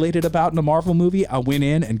speculated about in a Marvel movie, I went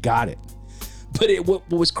in and got it. But what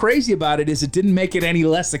was crazy about it is it didn't make it any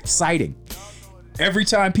less exciting. Every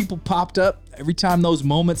time people popped up, every time those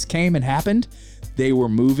moments came and happened, they were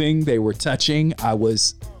moving, they were touching. I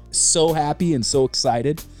was so happy and so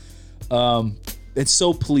excited. And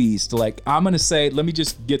so pleased. Like, I'm going to say, let me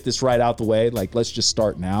just get this right out the way. Like, let's just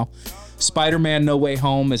start now. Spider-Man No Way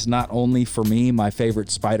Home is not only for me my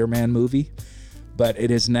favorite Spider-Man movie, but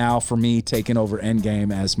it is now for me taking over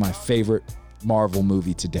Endgame as my favorite Marvel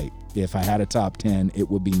movie to date. If I had a top 10, it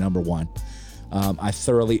would be number one. I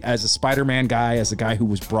thoroughly, as a Spider-Man guy, as a guy who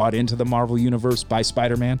was brought into the Marvel universe by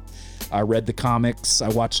Spider-Man, I read the comics, I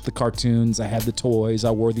watched the cartoons, I had the toys,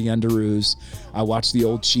 I wore the underoos, I watched the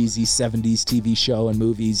old cheesy 70s TV show and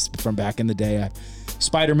movies from back in the day.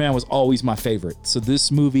 Spider-Man was always my favorite. So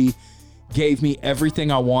this movie gave me everything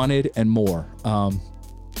I wanted and more.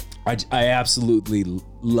 I absolutely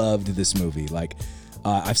loved this movie. Like,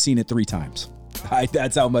 I've seen it 3 times.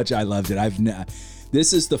 That's how much I loved it.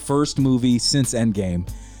 This is the first movie since Endgame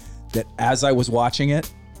that as I was watching it,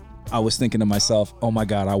 I was thinking to myself, oh my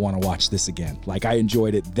God, I want to watch this again. Like, I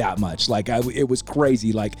enjoyed it that much. Like, it was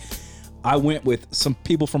crazy. Like, I went with some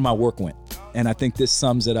people from my work and I think this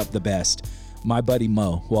sums it up the best. My buddy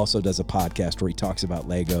Mo, who also does a podcast where he talks about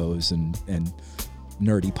Legos and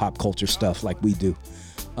nerdy pop culture stuff like we do.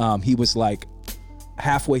 He was like,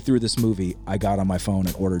 halfway through this movie, I got on my phone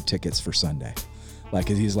and ordered tickets for Sunday. Like,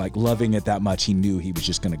 he's like loving it that much. He knew he was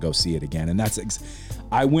just going to go see it again. And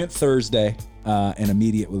I went Thursday and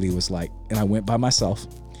immediately was like, and I went by myself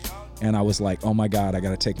and I was like, oh my God, I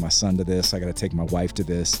got to take my son to this. I got to take my wife to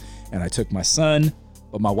this. And I took my son,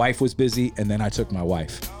 but my wife was busy. And then I took my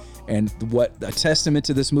wife. And what a testament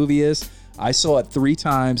to this movie is, I saw it 3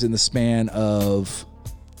 times in the span of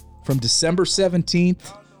from December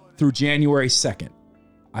 17th through January 2nd.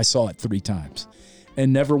 I saw it 3 times.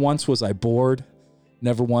 And never once was I bored.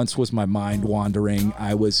 Never once was my mind wandering.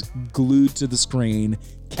 I was glued to the screen,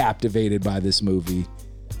 captivated by this movie.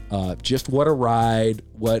 Just what a ride.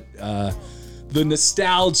 What the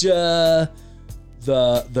nostalgia,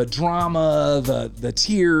 the drama, the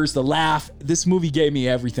tears, the laugh. This movie gave me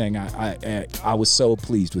everything. I was so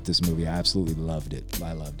pleased with this movie. I absolutely loved it.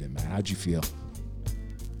 I loved it, man. How'd you feel?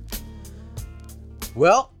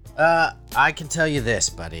 Well, I can tell you this,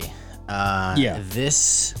 buddy.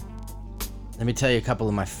 This. Let me tell you a couple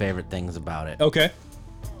of my favorite things about it. Okay.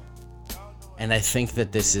 And I think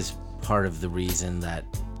that this is part of the reason that,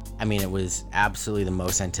 I mean, it was absolutely the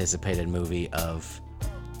most anticipated movie of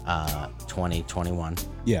 2021.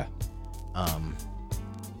 Yeah.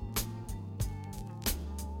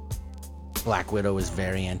 Black Widow was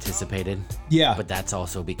very anticipated. Yeah. But that's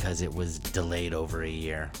also because it was delayed over a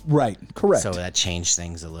year. Right. Correct. So that changed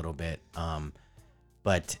things a little bit.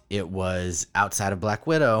 But it was outside of Black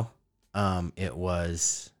Widow. It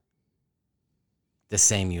was the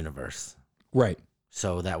same universe. Right.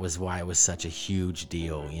 So that was why it was such a huge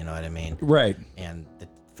deal. You know what I mean? Right. And the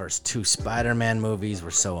first two Spider-Man movies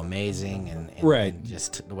were so amazing, and Right. and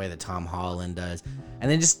just the way that Tom Holland does, and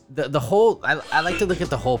then just the whole. I like to look at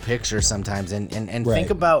the whole picture sometimes, and Right.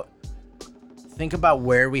 think about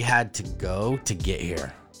where we had to go to get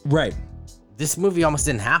here. Right. This movie almost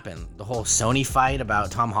didn't happen. The whole Sony fight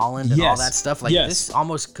about Tom Holland and all Yes. that stuff. Like Yes. this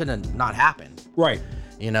almost could have not happened. Right.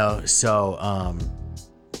 You know, so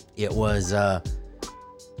it was a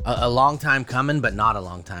long time coming, but not a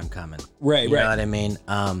long time coming. Right. You Right. know what I mean?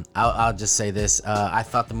 I'll just say this. I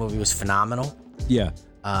thought the movie was phenomenal. Yeah.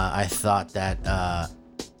 I thought that,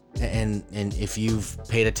 and if you've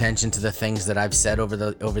paid attention to the things that I've said over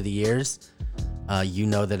the years, you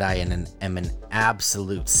know that I am an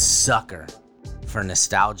absolute sucker for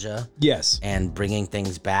nostalgia. Yes. And bringing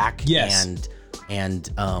things back. Yes. And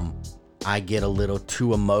I get a little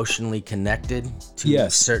too emotionally connected to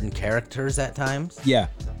Yes. certain characters at times. Yeah.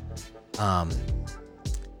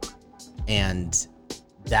 And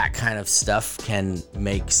that kind of stuff can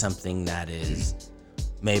make something that is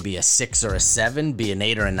maybe a 6 or a 7 be an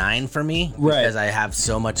 8 or a 9 for me. Right. Because I have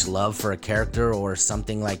so much love for a character or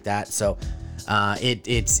something like that. So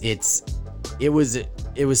it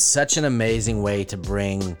was such an amazing way to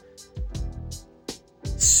bring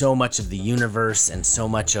so much of the universe and so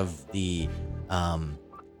much of the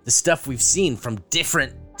stuff we've seen from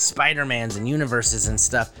different Spider-Mans and universes and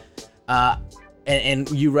stuff. And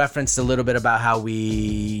you referenced a little bit about how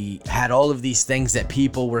we had all of these things that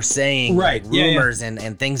people were saying, Right. like Yeah, yeah. rumors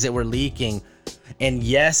and things that were leaking. And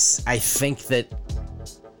yes, I think that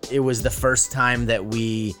it was the first time that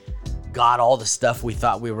we got all the stuff we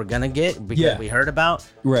thought we were gonna get because Yeah. we heard about.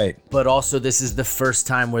 Right. But also this is the first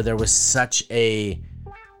time where there was such a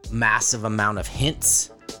massive amount of hints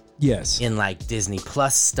Yes. in like Disney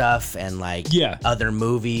Plus stuff and like Yeah. other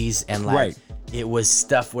movies, and like Right. it was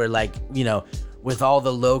stuff where, like, you know, with all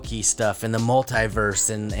the Loki stuff and the multiverse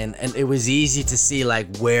and it was easy to see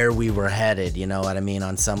like where we were headed, you know what I mean,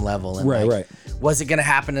 on some level. And Right, like, right. was it gonna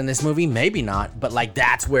happen in this movie? Maybe not, but like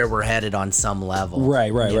that's where we're headed on some level.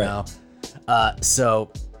 Right, right, you right. know? So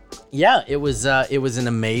yeah, it was an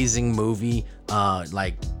amazing movie.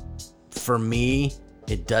 Like for me,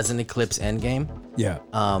 it doesn't eclipse Endgame. Yeah.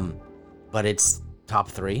 But it's top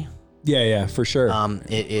 3. Yeah. Yeah. For sure.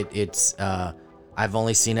 It's I've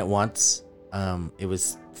only seen it once. It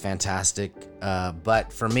was fantastic.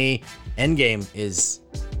 But for me, Endgame is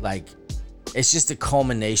like, it's just a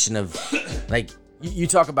culmination of like, you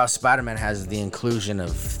talk about Spider-Man has the inclusion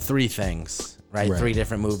of 3 things, right? Right. 3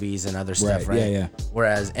 different movies and other stuff, Right, right? yeah, yeah.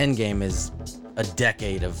 Whereas Endgame is a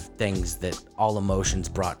decade of things that all emotions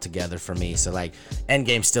brought together for me. So like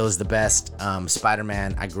Endgame still is the best.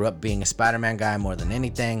 Spider-Man, I grew up being a Spider-Man guy more than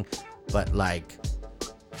anything, but like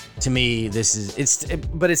to me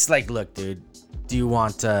but it's like, look, dude, do you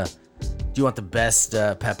want the best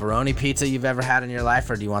pepperoni pizza you've ever had in your life,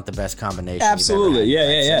 or do you want the best combination? Absolutely. You've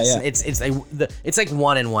ever had? Yeah, So yeah. It's like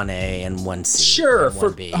 1 and 1A and 1C. Sure, and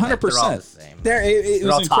for 1B. 100%. Like, they're all the same. It They're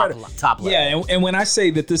was all incredible. top level. Yeah, and when I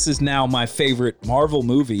say that this is now my favorite Marvel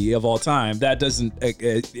movie of all time, that doesn't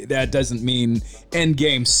mean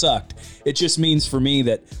Endgame sucked. It just means for me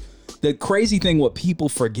that the crazy thing, what people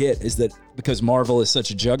forget is that because Marvel is such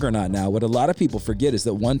a juggernaut now, what a lot of people forget is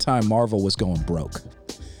that one time Marvel was going broke.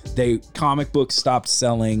 Comic books stopped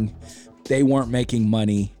selling. They weren't making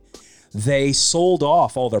money. They sold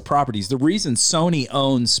off all their properties. The reason Sony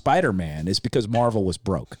owns Spider-Man is because Marvel was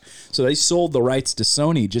broke. So they sold the rights to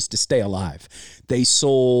Sony just to stay alive. They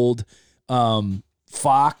sold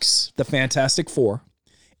Fox, the Fantastic Four,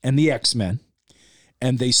 and the X-Men.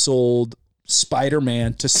 And they sold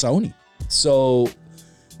Spider-Man to Sony. So,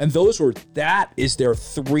 and that is their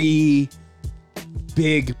three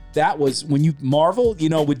big, that was when you, Marvel, you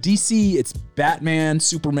know, with DC, it's Batman,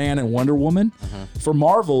 Superman, and Wonder Woman. For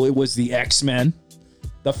Marvel, it was the X-Men,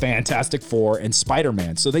 the Fantastic Four, and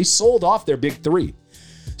Spider-Man. So they sold off their big three.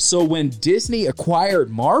 So when Disney acquired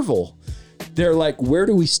Marvel, they're like, where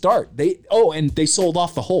do we start? And they sold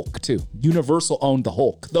off the Hulk too. Universal owned the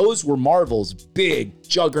Hulk. Those were Marvel's big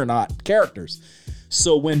juggernaut characters.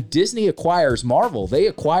 So when Disney acquires Marvel, they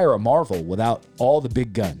acquire a Marvel without all the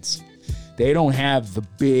big guns. They don't have the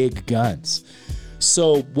big guns.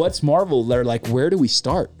 So what's Marvel? They're like, where do we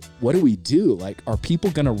start? What do we do? Like, are people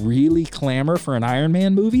going to really clamor for an Iron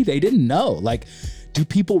Man movie? They didn't know. Like, do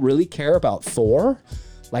people really care about Thor?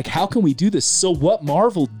 Like, how can we do this? So what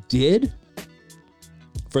Marvel did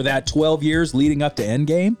for that 12 years leading up to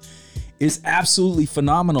Endgame is absolutely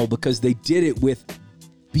phenomenal, because they did it with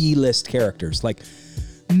B-list characters. Like,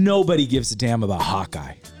 nobody gives a damn about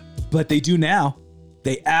Hawkeye, but they do now.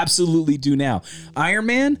 They absolutely do now. Iron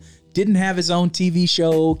Man didn't have his own TV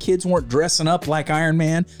show. Kids weren't dressing up like Iron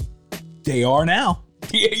Man. They are now.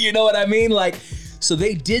 You know what I mean? Like, so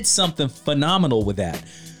they did something phenomenal with that.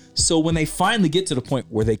 So when they finally get to the point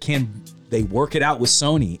where they work it out with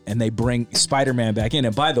Sony and they bring Spider-Man back in.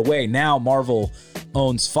 And by the way, now Marvel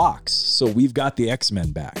owns Fox. So we've got the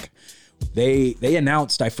X-Men back. They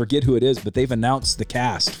announced, I forget who it is, but they've announced the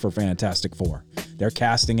cast for Fantastic Four. They're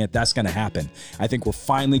casting it. That's going to happen. I think we're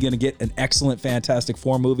finally going to get an excellent Fantastic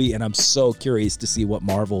Four movie, and I'm so curious to see what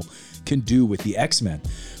Marvel can do with the X-Men.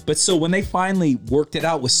 But so when they finally worked it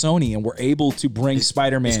out with Sony and were able to bring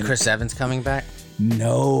Spider-Man... Is Chris Evans coming back?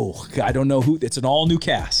 No, I don't know who. It's an all new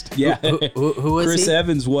cast. Yeah, who is Chris he?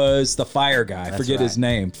 Evans was the Fire guy. That's Forget right. his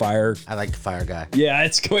name. Fire. I like the Fire guy. Yeah,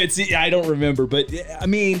 it's I don't remember, but I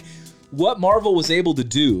mean, what Marvel was able to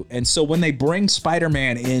do, and so when they bring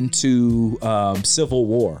Spider-Man into Civil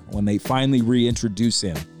War, when they finally reintroduce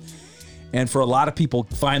him, and for a lot of people,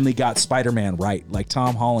 finally got Spider-Man right. Like,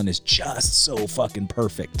 Tom Holland is just so fucking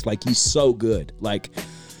perfect. Like, he's so good. Like,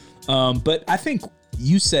 but I think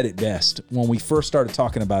you said it best when we first started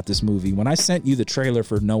talking about this movie. When I sent you the trailer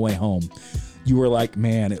for No Way Home, you were like,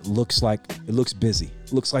 man, it looks busy.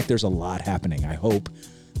 It looks like there's a lot happening. I hope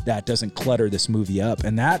that doesn't clutter this movie up.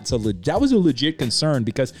 And that was a legit concern,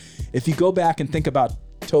 because if you go back and think about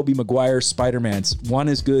Tobey Maguire's Spider-Man's, 1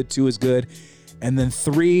 is good, 2 is good, and then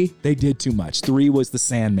 3, they did too much. 3 was the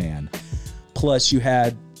Sandman. Plus you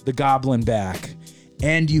had the Goblin back,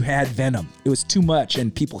 and you had Venom. It was too much,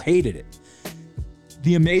 and people hated it.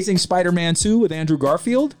 The Amazing Spider-Man 2 with Andrew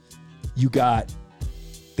Garfield,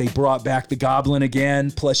 they brought back the Goblin again,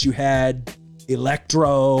 plus you had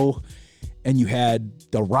Electro, and you had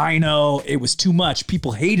the Rhino. It was too much.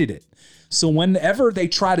 People hated it. So whenever they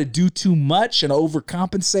try to do too much and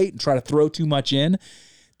overcompensate and try to throw too much in,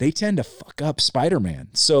 they tend to fuck up Spider-Man.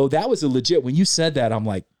 So that was a legit, when you said that,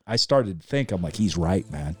 I started to think, he's right,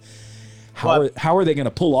 man. How are they going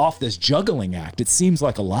to pull off this juggling act? It seems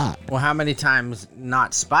like a lot. Well, how many times,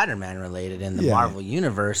 not Spider-Man related, in the Marvel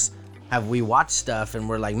universe, have we watched stuff and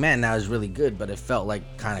we're like, man, that was really good, but it felt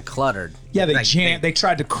like kind of cluttered. Yeah, they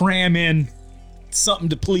tried to cram in something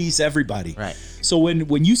to please everybody. Right. So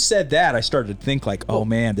when you said that, I started to think like, oh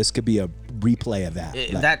man, this could be a replay of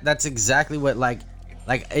that. That's exactly what, like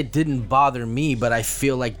it didn't bother me, but I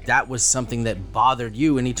feel like that was something that bothered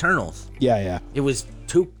you in Eternals. Yeah. It was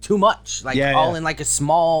too much, in like a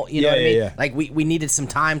small, you know what I mean? Yeah. Like we needed some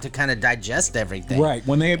time to kind of digest everything. Right.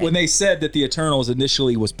 When they said that the Eternals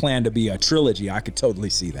initially was planned to be a trilogy, I could totally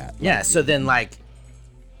see that. Yeah. So then, like,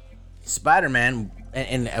 Spider-Man,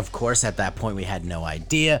 and of course at that point we had no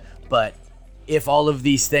idea, but if all of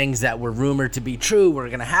these things that were rumored to be true were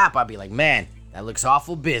gonna happen, I'd be like, man, that looks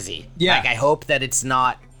awful busy. Yeah. Like, I hope that it's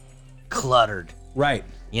not cluttered. Right.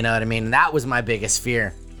 You know what I mean? That was my biggest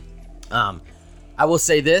fear. I will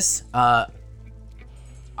say this, I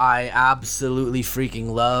absolutely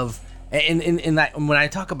freaking love, and in that, when I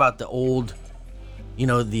talk about the old,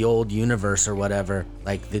 the old universe or whatever,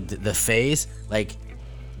 like the phase, like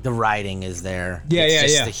the writing is there. Yeah,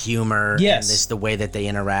 it's just the humor, yes, and just the way that they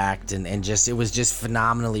interact, and just, it was just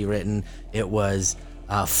phenomenally written. It was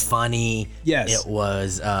funny. Yes. It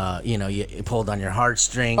was, it pulled on your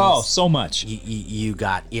heartstrings. Oh, so much. You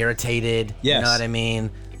got irritated. Yes. You know what I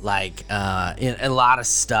mean? Like, in a lot of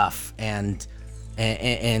stuff, and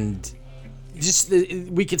just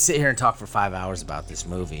we could sit here and talk for 5 hours about this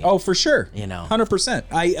movie. Oh, for sure.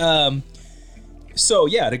 100%. So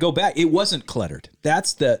yeah, to go back, it wasn't cluttered. I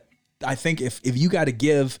think if you got to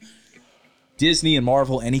give Disney and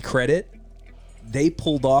Marvel any credit, they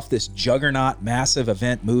pulled off this juggernaut, massive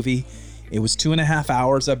event movie It was 2.5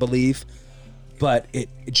 hours, I believe, but it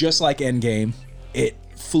just like Endgame, it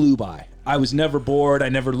flew by. I was never bored. I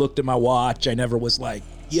never looked at my watch. I never was like,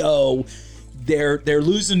 yo, they're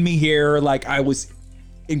losing me here. Like, I was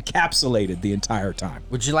encapsulated the entire time.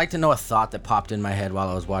 Would you like to know a thought that popped in my head while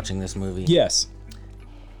I was watching this movie? Yes.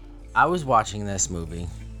 I was watching this movie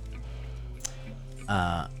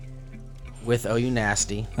with OU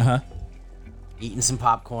Nasty, eating some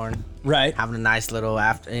popcorn, Right. having a nice little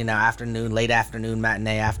late afternoon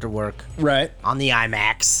matinee after work Right. on the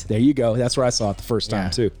IMAX. There you go. That's where I saw it the first time,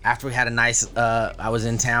 too. After we had a nice, I was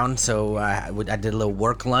in town, so I did a little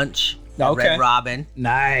work lunch at Okay. Red Robin.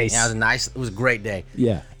 Nice. Yeah, it was a great day.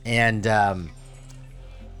 Yeah. And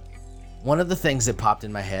one of the things that popped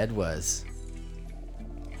in my head was,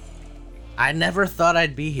 I never thought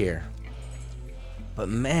I'd be here, but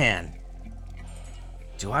man,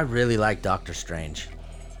 do I really like Doctor Strange.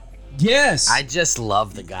 Yes. I just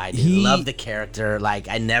love the guy, dude. He- Love the character. Like,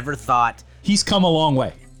 I never thought, He's come a long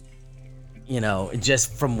way.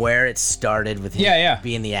 just from where it started with him Yeah.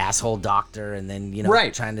 being the asshole doctor, and then,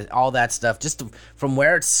 Right. trying to, all that stuff, from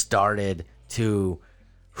where it started to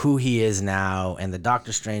who he is now, and the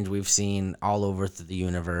Doctor Strange we've seen all over the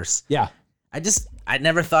universe. Yeah. I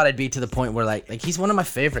never thought I'd be to the point where like he's one of my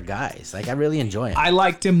favorite guys. Like, I really enjoy him. I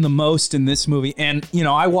liked him the most in this movie. And,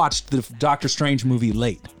 I watched the Doctor Strange movie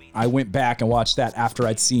late. I went back and watched that after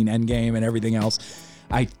I'd seen Endgame and everything else.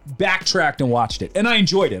 I backtracked and watched it, and I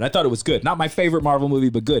enjoyed it. I thought it was good. Not my favorite Marvel movie,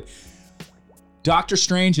 but good. Doctor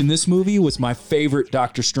Strange in this movie was my favorite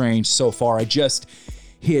Doctor Strange so far.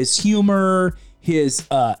 His humor,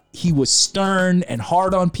 he was stern and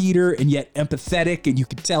hard on Peter and yet empathetic, and you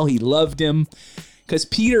could tell he loved him. Because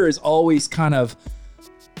Peter is always kind of,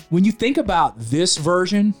 when you think about this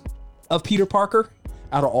version of Peter Parker,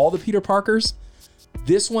 out of all the Peter Parkers,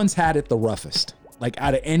 this one's had it the roughest. Like,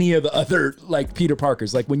 out of any of the other, like, Peter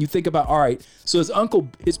Parkers. Like, when you think about, all right, so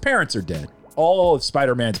his parents are dead. All of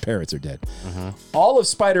Spider-Man's parents are dead. All of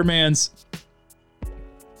Spider-Man's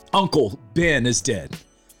uncle, Ben, is dead.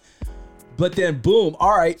 But then, boom,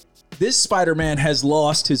 all right, this Spider-Man has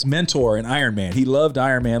lost his mentor in Iron Man. He loved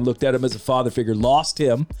Iron Man, looked at him as a father figure, lost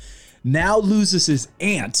him, now loses his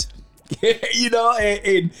aunt,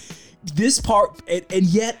 and this part, and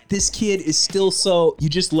yet this kid is still so, you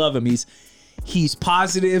just love him. He's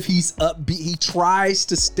positive, he's upbeat, he tries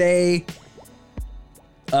to stay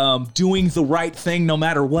doing the right thing no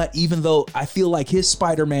matter what, even though I feel like his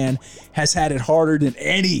Spider-Man has had it harder than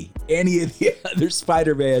any of the other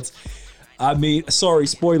Spider-Mans. I mean, sorry,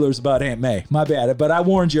 spoilers about Aunt May. My bad, but I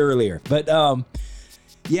warned you earlier. But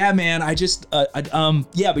yeah, man,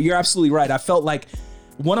 but you're absolutely right. I felt like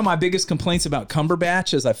one of my biggest complaints about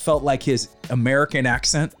Cumberbatch is I felt like his American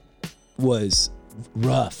accent was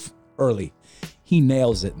rough early. He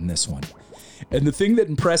nails it in this one. And the thing that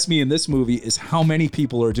impressed me in this movie is how many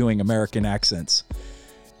people are doing American accents.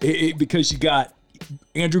 Because you got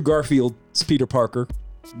Andrew Garfield's Peter Parker,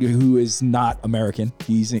 who is not American.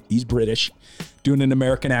 He's British, doing an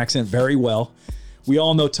American accent very well. We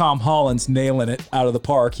all know Tom Holland's nailing it out of the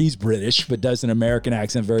park. He's British, but does an American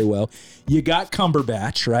accent very well. You got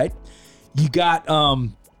Cumberbatch, right? You got,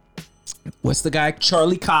 what's the guy?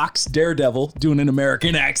 Charlie Cox, Daredevil, doing an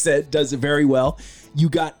American accent, does it very well. You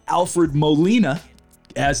got Alfred Molina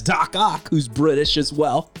as Doc Ock, who's British as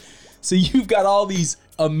well. So you've got all these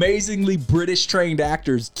amazingly British trained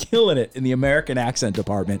actors killing it in the American accent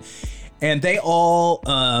department, and they all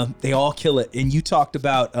kill it. And you talked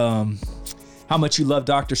about how much you love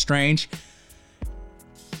Doctor Strange.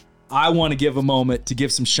 I want to give a moment to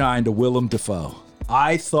give some shine to Willem Dafoe.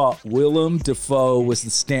 I thought Willem Dafoe was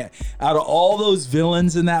the out of all those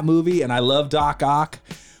villains in that movie, and I love Doc Ock,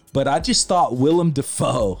 but I just thought Willem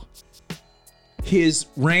Dafoe, his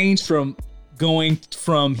range from going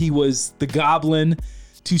from he was the Goblin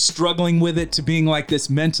to struggling with it to being like this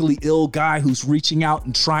mentally ill guy who's reaching out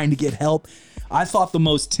and trying to get help. I thought the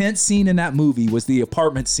most tense scene in that movie was the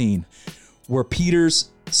apartment scene where Peter's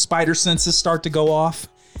spider senses start to go off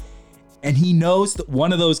and he knows that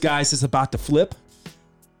one of those guys is about to flip,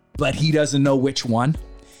 but he doesn't know which one.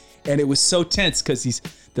 And it was so tense because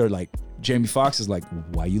they're like, Jamie Foxx is like,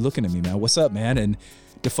 why are you looking at me, man? What's up, man? And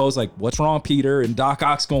Defoe's like, what's wrong, Peter? And Doc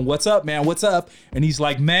Ock's going, what's up, man? What's up? And he's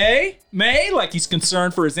like, May? Like he's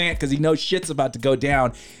concerned for his aunt because he knows shit's about to go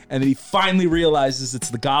down. And then he finally realizes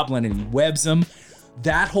it's the Goblin and he webs him.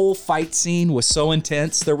 That whole fight scene was so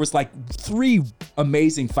intense. There was like 3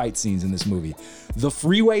 amazing fight scenes in this movie. The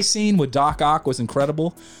freeway scene with Doc Ock was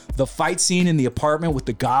incredible. The fight scene in the apartment with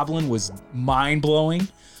the Goblin was mind-blowing.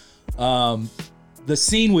 The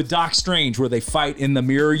scene with Doc Strange where they fight in the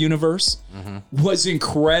mirror universe was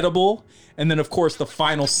incredible. And then, of course, the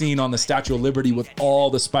final scene on the Statue of Liberty with all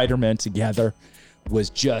the Spider-Men together was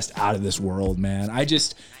just out of this world, man. I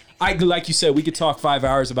like you said, we could talk 5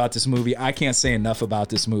 hours about this movie. I can't say enough about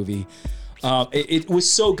this movie. It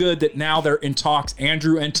was so good that now they're in talks.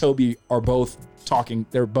 Andrew and Toby are both talking.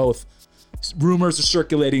 Rumors are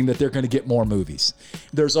circulating that they're going to get more movies.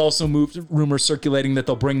 There's also rumors circulating that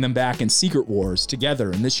they'll bring them back in Secret Wars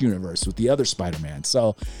together in this universe with the other Spider-Man.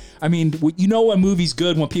 So, I mean, you know a movie's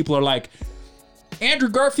good when people are like, Andrew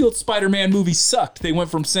Garfield's Spider-Man movie sucked. They went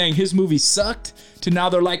from saying his movie sucked to now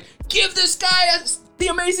they're like, give this guy The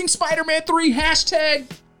Amazing Spider-Man 3,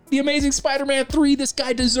 hashtag The Amazing Spider-Man 3. This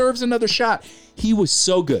guy deserves another shot. He was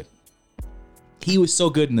so good. He was so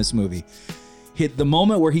good in this movie. Hit the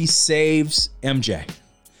moment where he saves MJ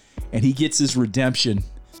and he gets his redemption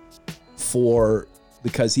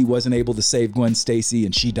because he wasn't able to save Gwen Stacy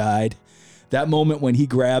and she died. That moment when he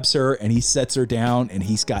grabs her and he sets her down and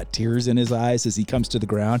he's got tears in his eyes as he comes to the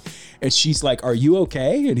ground and she's like, "Are you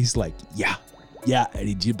okay?" And he's like, yeah.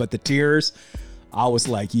 And but the tears, I was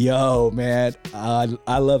like, yo, man,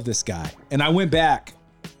 I love this guy. And I went back.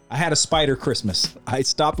 I had a Spider Christmas. I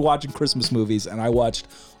stopped watching Christmas movies and I watched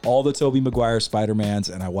all the Tobey Maguire Spider-Mans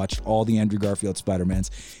and I watched all the Andrew Garfield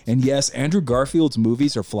Spider-Mans. And yes, Andrew Garfield's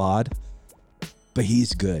movies are flawed, but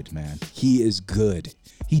he's good, man. He is good.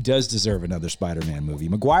 He does deserve another Spider-Man movie.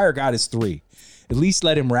 Maguire got his 3. At least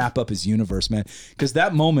let him wrap up his universe, man. Because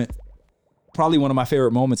that moment, probably one of my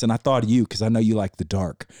favorite moments, and I thought of you because I know you like the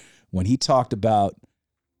dark, when he talked about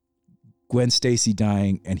Gwen Stacy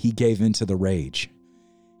dying and he gave into the rage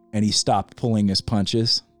and he stopped pulling his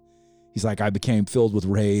punches. He's like, I became filled with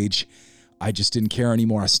rage. I just didn't care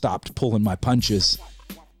anymore. I stopped pulling my punches.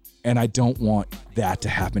 And I don't want that to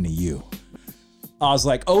happen to you. I was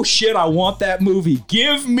like, oh shit, I want that movie.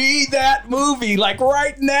 Give me that movie. Like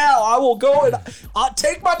right now, I will go and I'll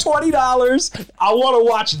take my $20. I want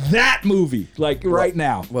to watch that movie. Like right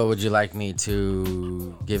now. Well, would you like me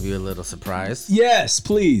to give you a little surprise? Yes,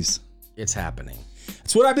 please. It's happening.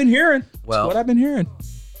 That's what I've been hearing. Well, that's what I've been hearing.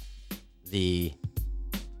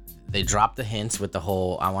 They dropped the hints with the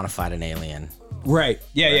whole I want to fight an alien. Right.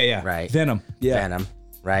 Yeah. Right. Venom. Yeah. Venom.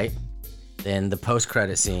 Right. Then the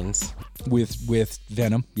post-credit scenes with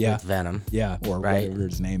Venom. Yeah. With Venom. Yeah. Or right. whatever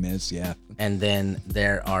his name is. Yeah. And then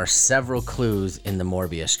there are several clues in the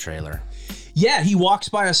Morbius trailer. Yeah. He walks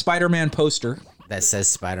by a Spider-Man poster that says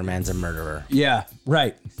Spider-Man's a murderer. Yeah.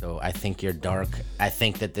 Right. So I think you're dark. I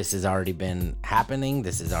think that this has already been happening.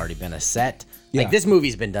 This has already been a set. Yeah. Like this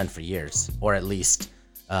movie's been done for years, or at least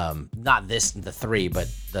not the 3, but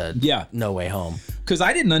the No Way Home. Because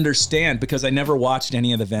I didn't understand, because I never watched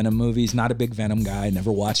any of the Venom movies. Not a big Venom guy.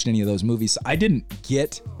 Never watched any of those movies. So I didn't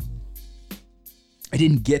get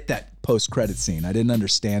that post-credit scene. I didn't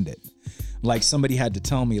understand it. Like somebody had to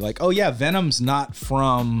tell me, like, oh yeah, Venom's not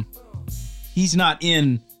he's not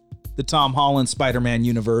in the Tom Holland Spider-Man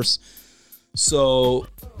universe. So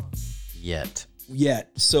Yet.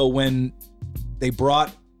 So when they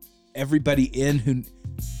brought everybody in who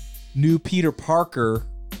knew Peter Parker,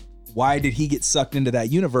 why did he get sucked into that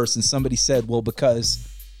universe? And somebody said, well, because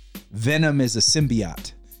Venom is a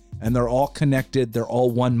symbiote and they're all connected. They're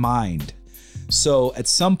all one mind. So at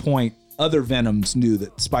some point, other Venoms knew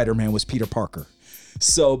that Spider-Man was Peter Parker.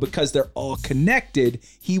 So because they're all connected,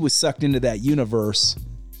 he was sucked into that universe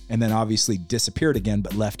and then obviously disappeared again,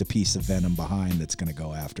 but left a piece of Venom behind that's going to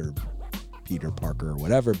go after Peter Parker or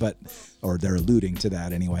whatever, or they're alluding to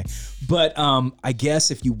that anyway. But I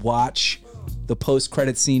guess if you watch the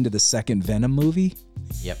post-credit scene to the second Venom movie,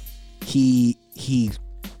 yep, he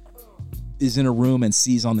is in a room and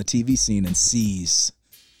sees on the TV scene and sees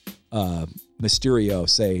Mysterio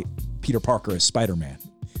say Peter Parker is Spider-Man.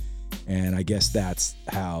 And I guess that's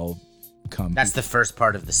how come. That's the first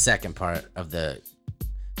part of the second part of the.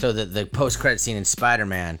 So the post-credit scene in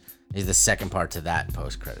Spider-Man is the second part to that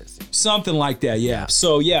post-credit scene. Something like that, yeah.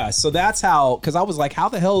 So that's how, because I was like, how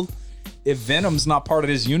the hell, if Venom's not part of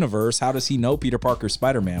his universe, how does he know Peter Parker's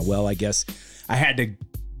Spider-Man? Well, I guess I had to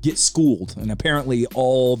get schooled, and apparently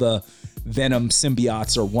all the Venom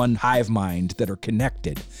symbiotes are one hive mind that are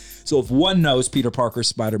connected. So if one knows Peter Parker's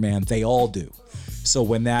Spider-Man, they all do. So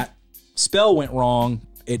when that spell went wrong,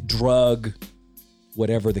 it drug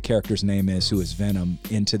whatever the character's name is, who is Venom,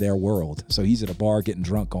 into their world. So he's at a bar getting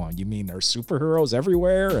drunk going, you mean there's superheroes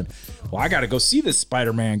everywhere? And, well, I got to go see this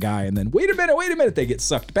Spider-Man guy. And then, wait a minute. They get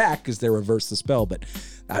sucked back because they reverse the spell. But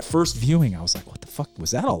at first viewing, I was like, what the fuck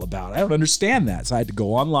was that all about? I don't understand that. So I had to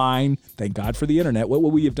go online. Thank God for the internet. What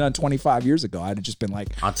would we have done 25 years ago? I'd have just been like...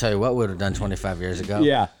 I'll tell you what we would have done 25 years ago.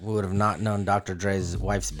 Yeah. We would have not known Dr. Dre's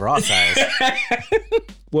wife's bra size.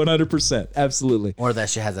 100%. Absolutely. Or that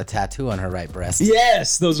she has a tattoo on her right breast.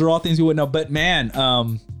 Yes, those are all things we wouldn't know. But man,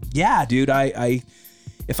 yeah, dude, I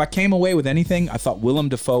if I came away with anything, I thought Willem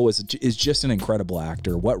Dafoe is just an incredible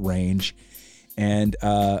actor. What range. And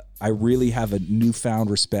I really have a newfound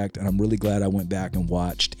respect, and I'm really glad I went back and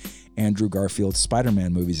watched Andrew Garfield's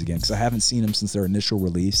Spider-Man movies again, because I haven't seen them since their initial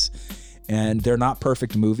release. And they're not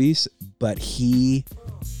perfect movies, but he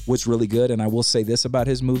was really good. And I will say this about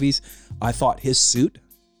his movies. I thought his suit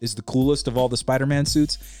is the coolest of all the Spider-Man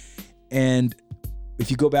suits. And if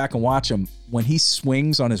you go back and watch him, when he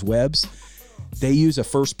swings on his webs, they use a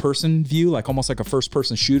first-person view, like almost like a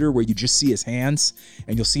first-person shooter, where you just see his hands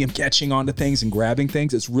and you'll see him catching onto things and grabbing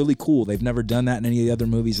things. It's really cool. They've never done that in any of the other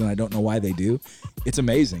movies, and I don't know why they do. It's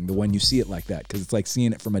amazing when you see it like that, because it's like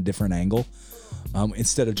seeing it from a different angle.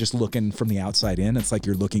 Instead of just looking from the outside in, it's like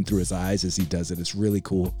you're looking through his eyes as he does it. It's really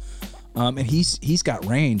cool. And he's got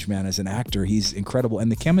range, man, as an actor. He's incredible. And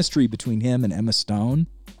the chemistry between him and Emma Stone,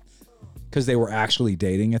 because they were actually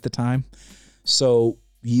dating at the time. So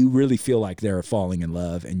you really feel like they're falling in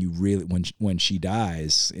love, and you really, when she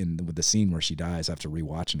dies, with the scene where she dies, after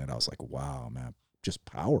rewatching it, I was like, wow, man, just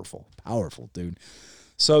powerful, dude.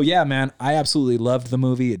 So yeah, man, I absolutely loved the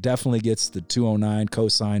movie. It definitely gets the 209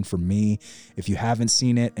 cosign for me. If you haven't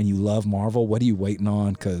seen it and you love Marvel, what are you waiting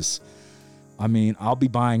on? Because I mean, I'll be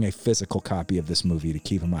buying a physical copy of this movie to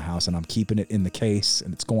keep in my house, and I'm keeping it in the case,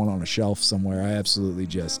 and it's going on a shelf somewhere. I absolutely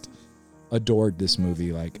just adored this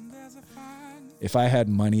movie. Like, if I had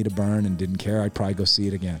money to burn and didn't care, I'd probably go see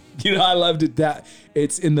it again. You know, I loved it. That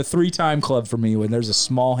it's in the 3-time club for me, when there's a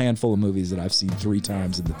small handful of movies that I've seen 3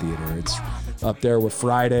 times in the theater. It's up there with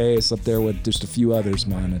Friday. It's up there with just a few others,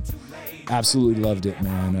 man. And absolutely loved it,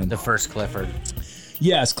 man. And The first Clifford.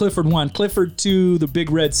 yes, Clifford 1. Clifford 2, The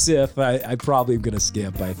Big Red Sith, I probably am going to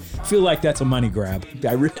skip. I feel like that's a money grab.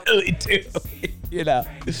 I really do. You know,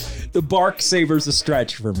 the bark saver's a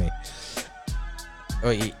stretch for me. Oh,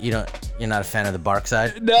 you're not a fan of the bark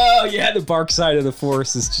side? No, yeah, the bark side of the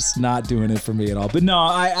force is just not doing it for me at all. But no,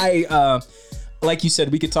 I like you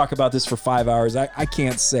said, we could talk about this for 5 hours. I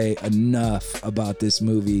can't say enough about this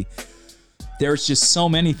movie. There's just so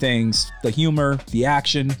many things: the humor, the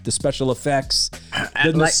action, the special effects,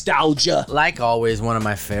 the nostalgia. Like always, one of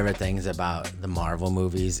my favorite things about the Marvel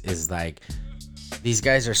movies is like, these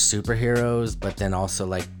guys are superheroes, but then also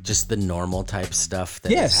like just the normal type stuff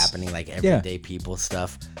that is happening, like everyday people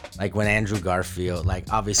stuff. Like when Andrew Garfield,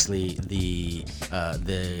 like obviously the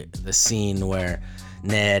scene where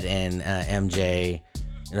Ned and MJ,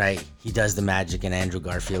 right? He does the magic and Andrew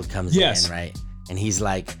Garfield comes in, right? And he's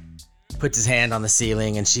like, puts his hand on the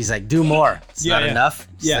ceiling and she's like, do more. It's not enough.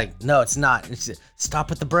 She's like, no, it's not. And she's like,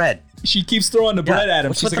 stop with the bread. She keeps throwing the bread at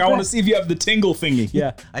him. She's like, I want to see if you have the tingle thingy.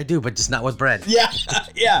 Yeah. I do, but just not with bread. Yeah.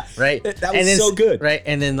 Yeah. Right? That was so good. Right?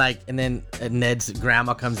 And then Ned's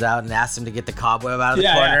grandma comes out and asks him to get the cobweb out of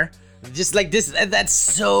the corner. Yeah. Just like this, that's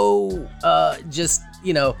so just,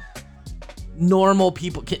 you know, normal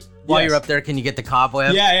people. While you're up there, can you get the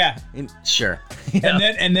cobweb? Yeah. Sure.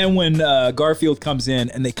 And then when Garfield comes in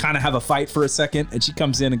and they kind of have a fight for a second, and she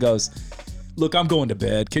comes in and goes, look, I'm going to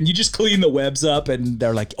bed. Can you just clean the webs up? And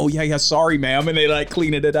they're like, oh, yeah, sorry, ma'am. And they like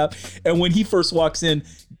cleaning it up. And when he first walks in,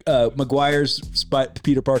 Maguire's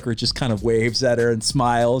Peter Parker just kind of waves at her and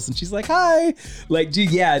smiles. And she's like, hi. Like,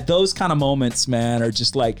 dude, yeah, those kind of moments, man, are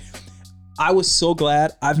just like, I was so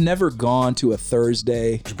glad. I've never gone to a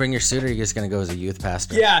Thursday. Did you bring your suit, or are you just going to go as a youth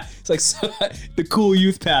pastor? Yeah, it's like the cool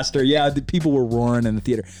youth pastor. Yeah, the people were roaring in the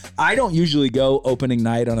theater. I don't usually go opening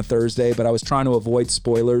night on a Thursday, but I was trying to avoid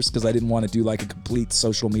spoilers because I didn't want to do like a complete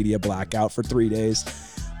social media blackout for 3 days.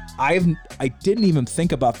 I didn't even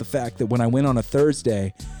think about the fact that when I went on a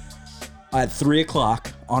Thursday at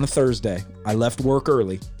 3:00 on a Thursday, I left work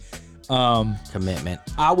early. Commitment.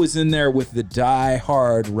 I was in there with the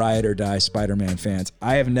die-hard ride or die Spider-Man fans.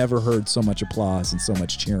 I have never heard so much applause and so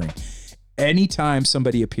much cheering. Anytime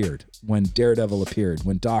somebody appeared, when Daredevil appeared,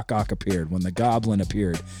 when Doc Ock appeared, when the Goblin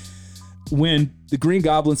appeared, when the Green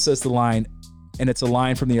Goblin says the line, and it's a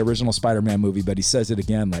line from the original Spider-Man movie, but he says it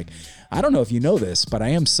again, like, I don't know if you know this, but I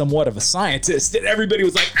am somewhat of a scientist. And everybody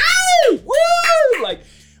was like, ow, woo! Like,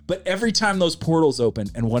 but every time those portals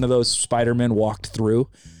opened and one of those Spider-Men walked through,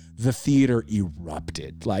 the theater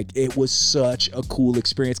erupted. Like, it was such a cool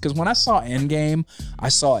experience. Because when I saw Endgame, I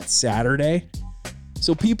saw it Saturday.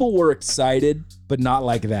 So people were excited, but not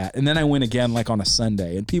like that. And then I went again, like on a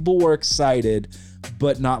Sunday, and people were excited,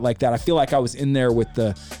 but not like that. I feel like I was in there with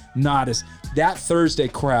the not as that Thursday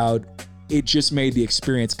crowd. It just made the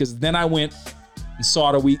experience. Because then I went and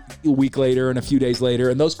saw it a week later and a few days later,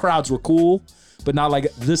 and those crowds were cool, but not like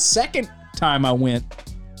it. The second time I went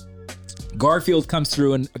Garfield comes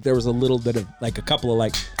through, and there was a little bit of like a couple of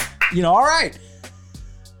like, all right.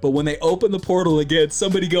 But when they open the portal again,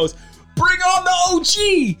 somebody goes, "Bring on the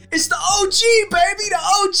OG! It's the OG, baby, the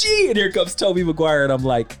OG!" And here comes Tobey Maguire, and I'm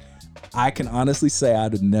like, I can honestly say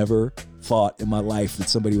I'd have never thought in my life that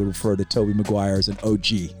somebody would refer to Tobey Maguire as an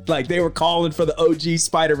OG. Like they were calling for the OG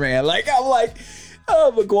Spider-Man. Like I'm like,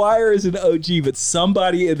 oh, Maguire is an OG, but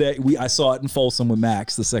somebody in that I saw it in Folsom with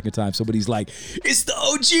Max the second time. Somebody's like, "It's the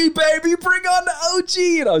OG, baby, bring on the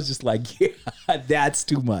OG!" And I was just like, yeah, that's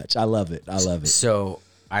too much. I love it. I love it. So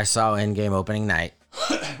I saw Endgame opening night.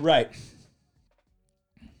 Right.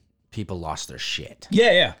 People lost their shit.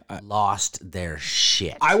 Yeah. Lost their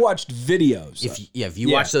shit. I watched videos. If you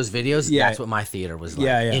watch those videos, that's what my theater was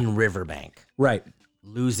like in Riverbank. Right.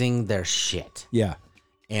 Losing their shit. Yeah.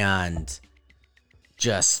 And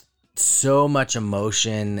just so much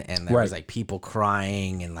emotion, and there was like people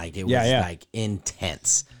crying, and like it was like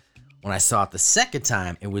intense. When I saw it the second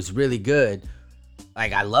time, it was really good.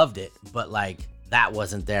 Like I loved it, but like that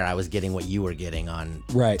wasn't there. I was getting what you were getting on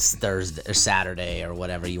Thursday or Saturday or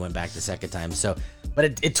whatever. You went back the second time. So, but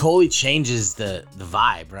it totally changes the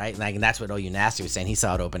vibe, right? Like, and that's what OU Nasty was saying. He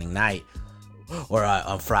saw it opening night or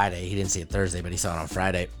on Friday. He didn't see it Thursday, but he saw it on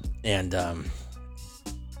Friday. And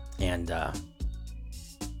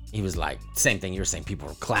he was like, same thing you were saying. People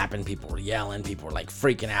were clapping, people were yelling, people were like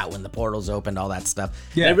freaking out when the portals opened, all that stuff.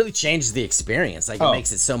 Yeah. And it really changes the experience. Like it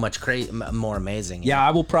makes it so much more amazing. Yeah,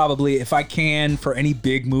 I will probably, if I can, for any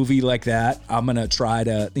big movie like that, I'm going to try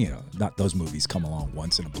to, not those movies come along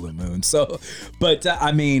once in a blue moon. So, but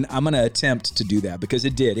I mean, I'm going to attempt to do that because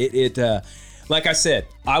it did. It like I said,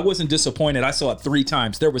 I wasn't disappointed. I saw it 3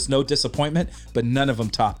 times. There was no disappointment, but none of them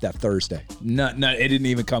topped that Thursday. None, it didn't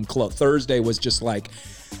even come close. Thursday was just like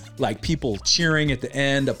people cheering at the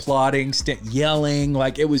end, applauding, yelling.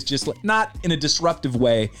 Like it was just like, not in a disruptive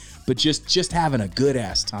way, but just having a good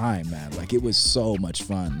ass time, man. Like it was so much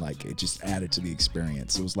fun. Like it just added to the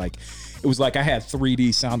experience. It was like I had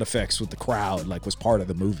 3D sound effects with the crowd, like was part of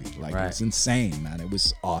the movie. Like it was insane, man. It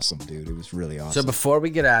was awesome, dude. It was really awesome. So before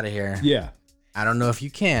we get out of here, yeah, I don't know if you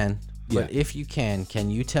can, but if you can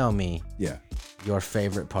you tell me your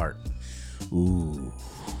favorite part? Ooh,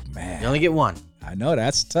 man. You only get one. I know,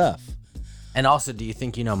 that's tough. And also, do you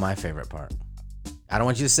think you know my favorite part? I don't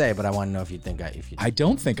want you to say, but I want to know if you think I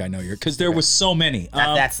don't think I know your, because there was so many.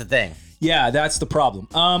 That's the thing. Yeah, that's the problem.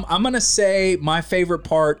 I'm gonna say my favorite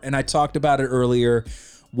part, and I talked about it earlier,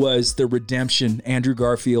 was the redemption. Andrew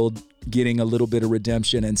Garfield getting a little bit of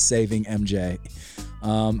redemption and saving MJ.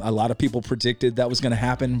 A lot of people predicted that was going to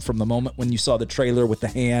happen from the moment when you saw the trailer with the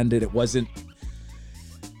hand, and it wasn't.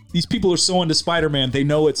 These people are so into Spider-Man, they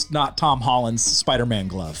know it's not Tom Holland's Spider-Man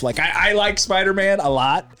glove. Like, I like Spider-Man a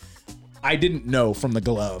lot. I didn't know from the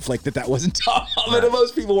glove, like, that wasn't Tom Holland. And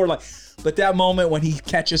most people were like, but that moment when he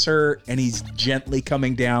catches her and he's gently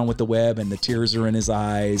coming down with the web and the tears are in his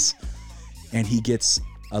eyes and he gets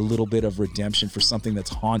a little bit of redemption for something that's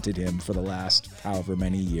haunted him for the last however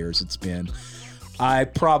many years it's been. I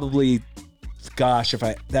probably,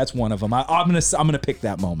 that's one of them. I'm gonna pick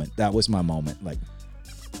that moment. That was my moment. Like,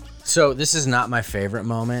 so this is not my favorite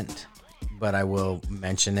moment, but I will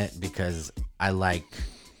mention it because I like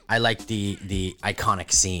the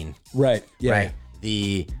iconic scene. Right. Yeah.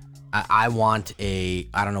 Right. I want I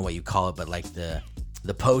don't know what you call it, but like the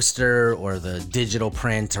poster or the digital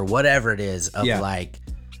print or whatever it is of like,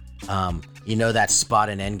 that spot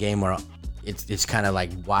in Endgame where it's kind of like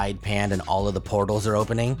wide panned and all of the portals are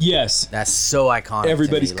opening. Yes. That's so iconic.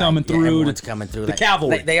 Everybody's coming through. Everyone's coming through. The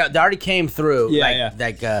cavalry. They already came through. Yeah,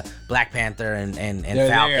 like Black Panther and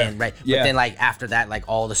Falcon, right? Yeah. But then like after that, like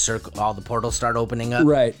all the portals start opening up.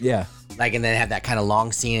 Right, yeah. Like, and then have that kind of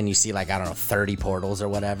long scene and you see like, I don't know, 30 portals or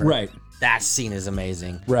whatever. Right. That scene is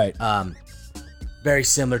amazing. Right. Very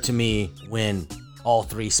similar to me when all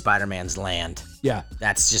 3 Spider-Mans land. Yeah.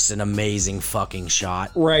 That's just an amazing fucking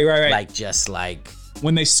shot. Right. Like, just like...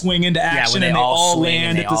 when they swing into action and they all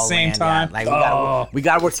land at the same time. Yeah. Like, we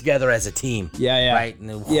gotta work together as a team. Yeah. Right?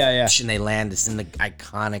 And and they land. It's in the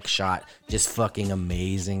iconic shot. Just fucking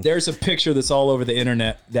amazing. There's a picture that's all over the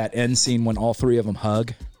internet, that end scene when all 3 of them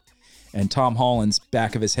hug. And Tom Holland's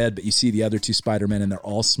back of his head, but you see the other 2 Spider-Men and they're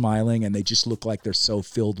all smiling and they just look like they're so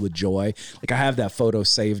filled with joy. Like, I have that photo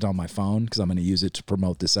saved on my phone because I'm going to use it to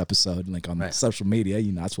promote this episode, like on social media.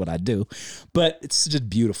 That's what I do. But it's just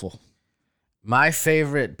beautiful. My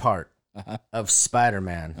favorite part of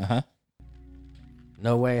Spider-Man,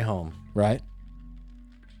 No Way Home, right,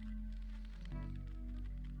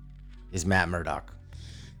 is Matt Murdock.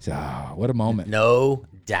 What a moment. No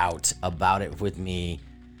doubt about it with me.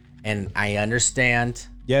 And I understand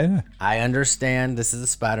Yeah. I understand this is a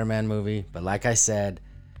Spider-Man movie, but like I said,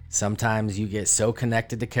 sometimes you get so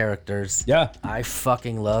connected to characters. Yeah. I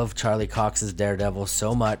fucking love Charlie Cox's Daredevil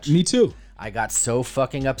so much. Me too. I got so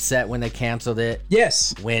fucking upset when they canceled it.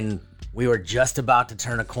 Yes. When we were just about to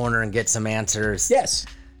turn a corner and get some answers. Yes.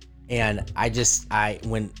 And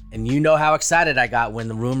and you know how excited I got when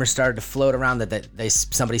the rumors started to float around that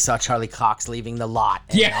somebody saw Charlie Cox leaving the lot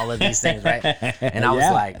and all of these things, right? And I was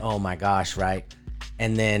like, oh my gosh, right?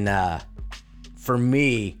 And then for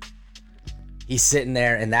me, he's sitting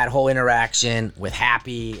there and that whole interaction with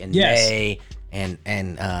Happy and May and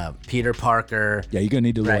Peter Parker. Yeah, you're gonna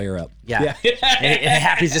need to lawyer up. Yeah. and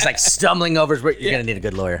Happy's just like stumbling over his work. You're gonna need a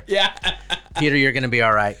good lawyer. Yeah. Peter, you're gonna be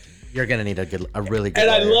all right. You're gonna need a really good. And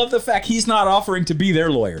lawyer. I love the fact he's not offering to be their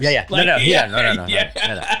lawyers. Yeah. Like, No. Yeah.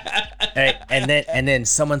 Hey, and then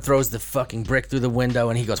someone throws the fucking brick through the window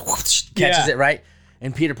and he goes whoosh, catches it right.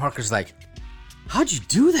 And Peter Parker's like, "How'd you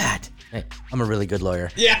do that?" Hey, I'm a really good lawyer.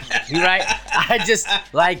 Yeah. Right? I just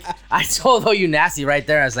like I told you nasty right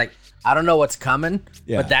there. I was like, I don't know what's coming,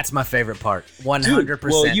 but that's my favorite part. 100%.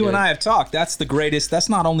 Well, you and I have talked. That's the greatest. That's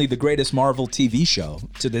not only the greatest Marvel TV show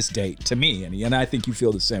to this date, to me, and I think you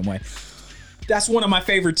feel the same way. That's one of my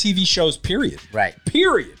favorite TV shows, period. Right.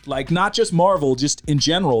 Period. Like, not just Marvel, just in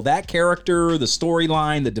general. That character, the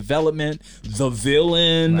storyline, the development, the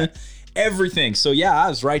villain, everything. So, yeah, I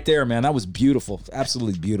was right there, man. That was beautiful.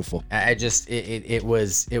 Absolutely beautiful. I just, it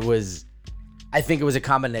was, I think it was a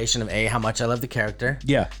combination of A, how much I love the character.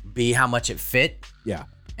 Yeah. B, how much it fit. Yeah.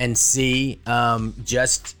 And C,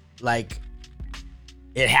 just like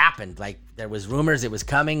it happened. Like there was rumors it was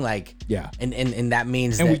coming. Like and that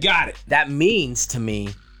means we got it. That means to me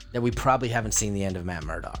that we probably haven't seen the end of Matt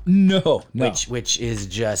Murdock. No. Which is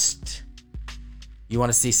just. You want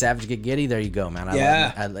to see Savage get giddy? There you go, man.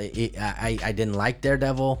 I didn't like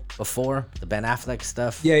Daredevil before, the Ben Affleck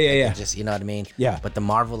stuff. Yeah. Just, you know what I mean? Yeah. But the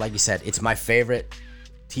Marvel, like you said, it's my favorite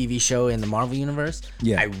TV show in the Marvel universe.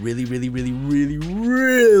 Yeah. I really, really, really, really,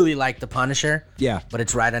 really like The Punisher. Yeah. But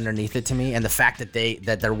it's right underneath it to me. And the fact that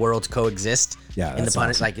their worlds coexist in The Punisher,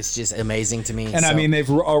 awesome. like, it's just amazing to me. And I mean, they've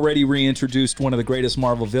already reintroduced one of the greatest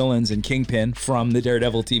Marvel villains in Kingpin from the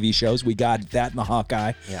Daredevil TV shows. We got that in the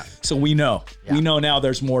Hawkeye. Yeah. So we know. Yeah. We know now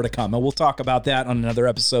there's more to come. And we'll talk about that on another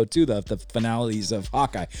episode too, the finales of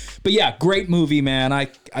Hawkeye. But yeah, great movie, man. I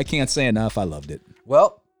can't say enough. I loved it.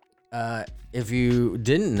 Well, if you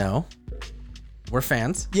didn't know, we're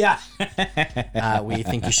fans. Yeah. We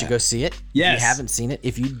think you should go see it. Yes. If you haven't seen it,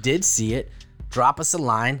 if you did see it, drop us a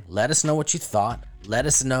line. Let us know what you thought. Let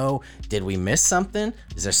us know, did we miss something?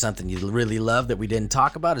 Is there something you really love that we didn't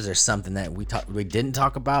talk about? Is there something that we didn't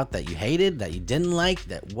talk about that you hated, that you didn't like,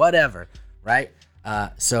 that whatever, right?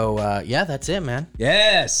 So that's it, man.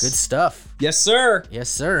 Yes. Good stuff. Yes, sir. Yes,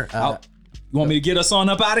 sir. You want me to get us on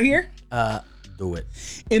up out of here? Do it.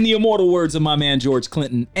 In the immortal words of my man George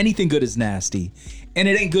Clinton, anything good is nasty, and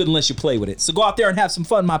it ain't good unless you play with it. So go out there and have some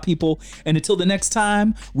fun, my people. And until the next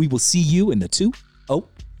time, we will see you in the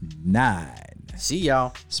 209. See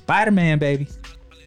y'all. Spider-Man, baby.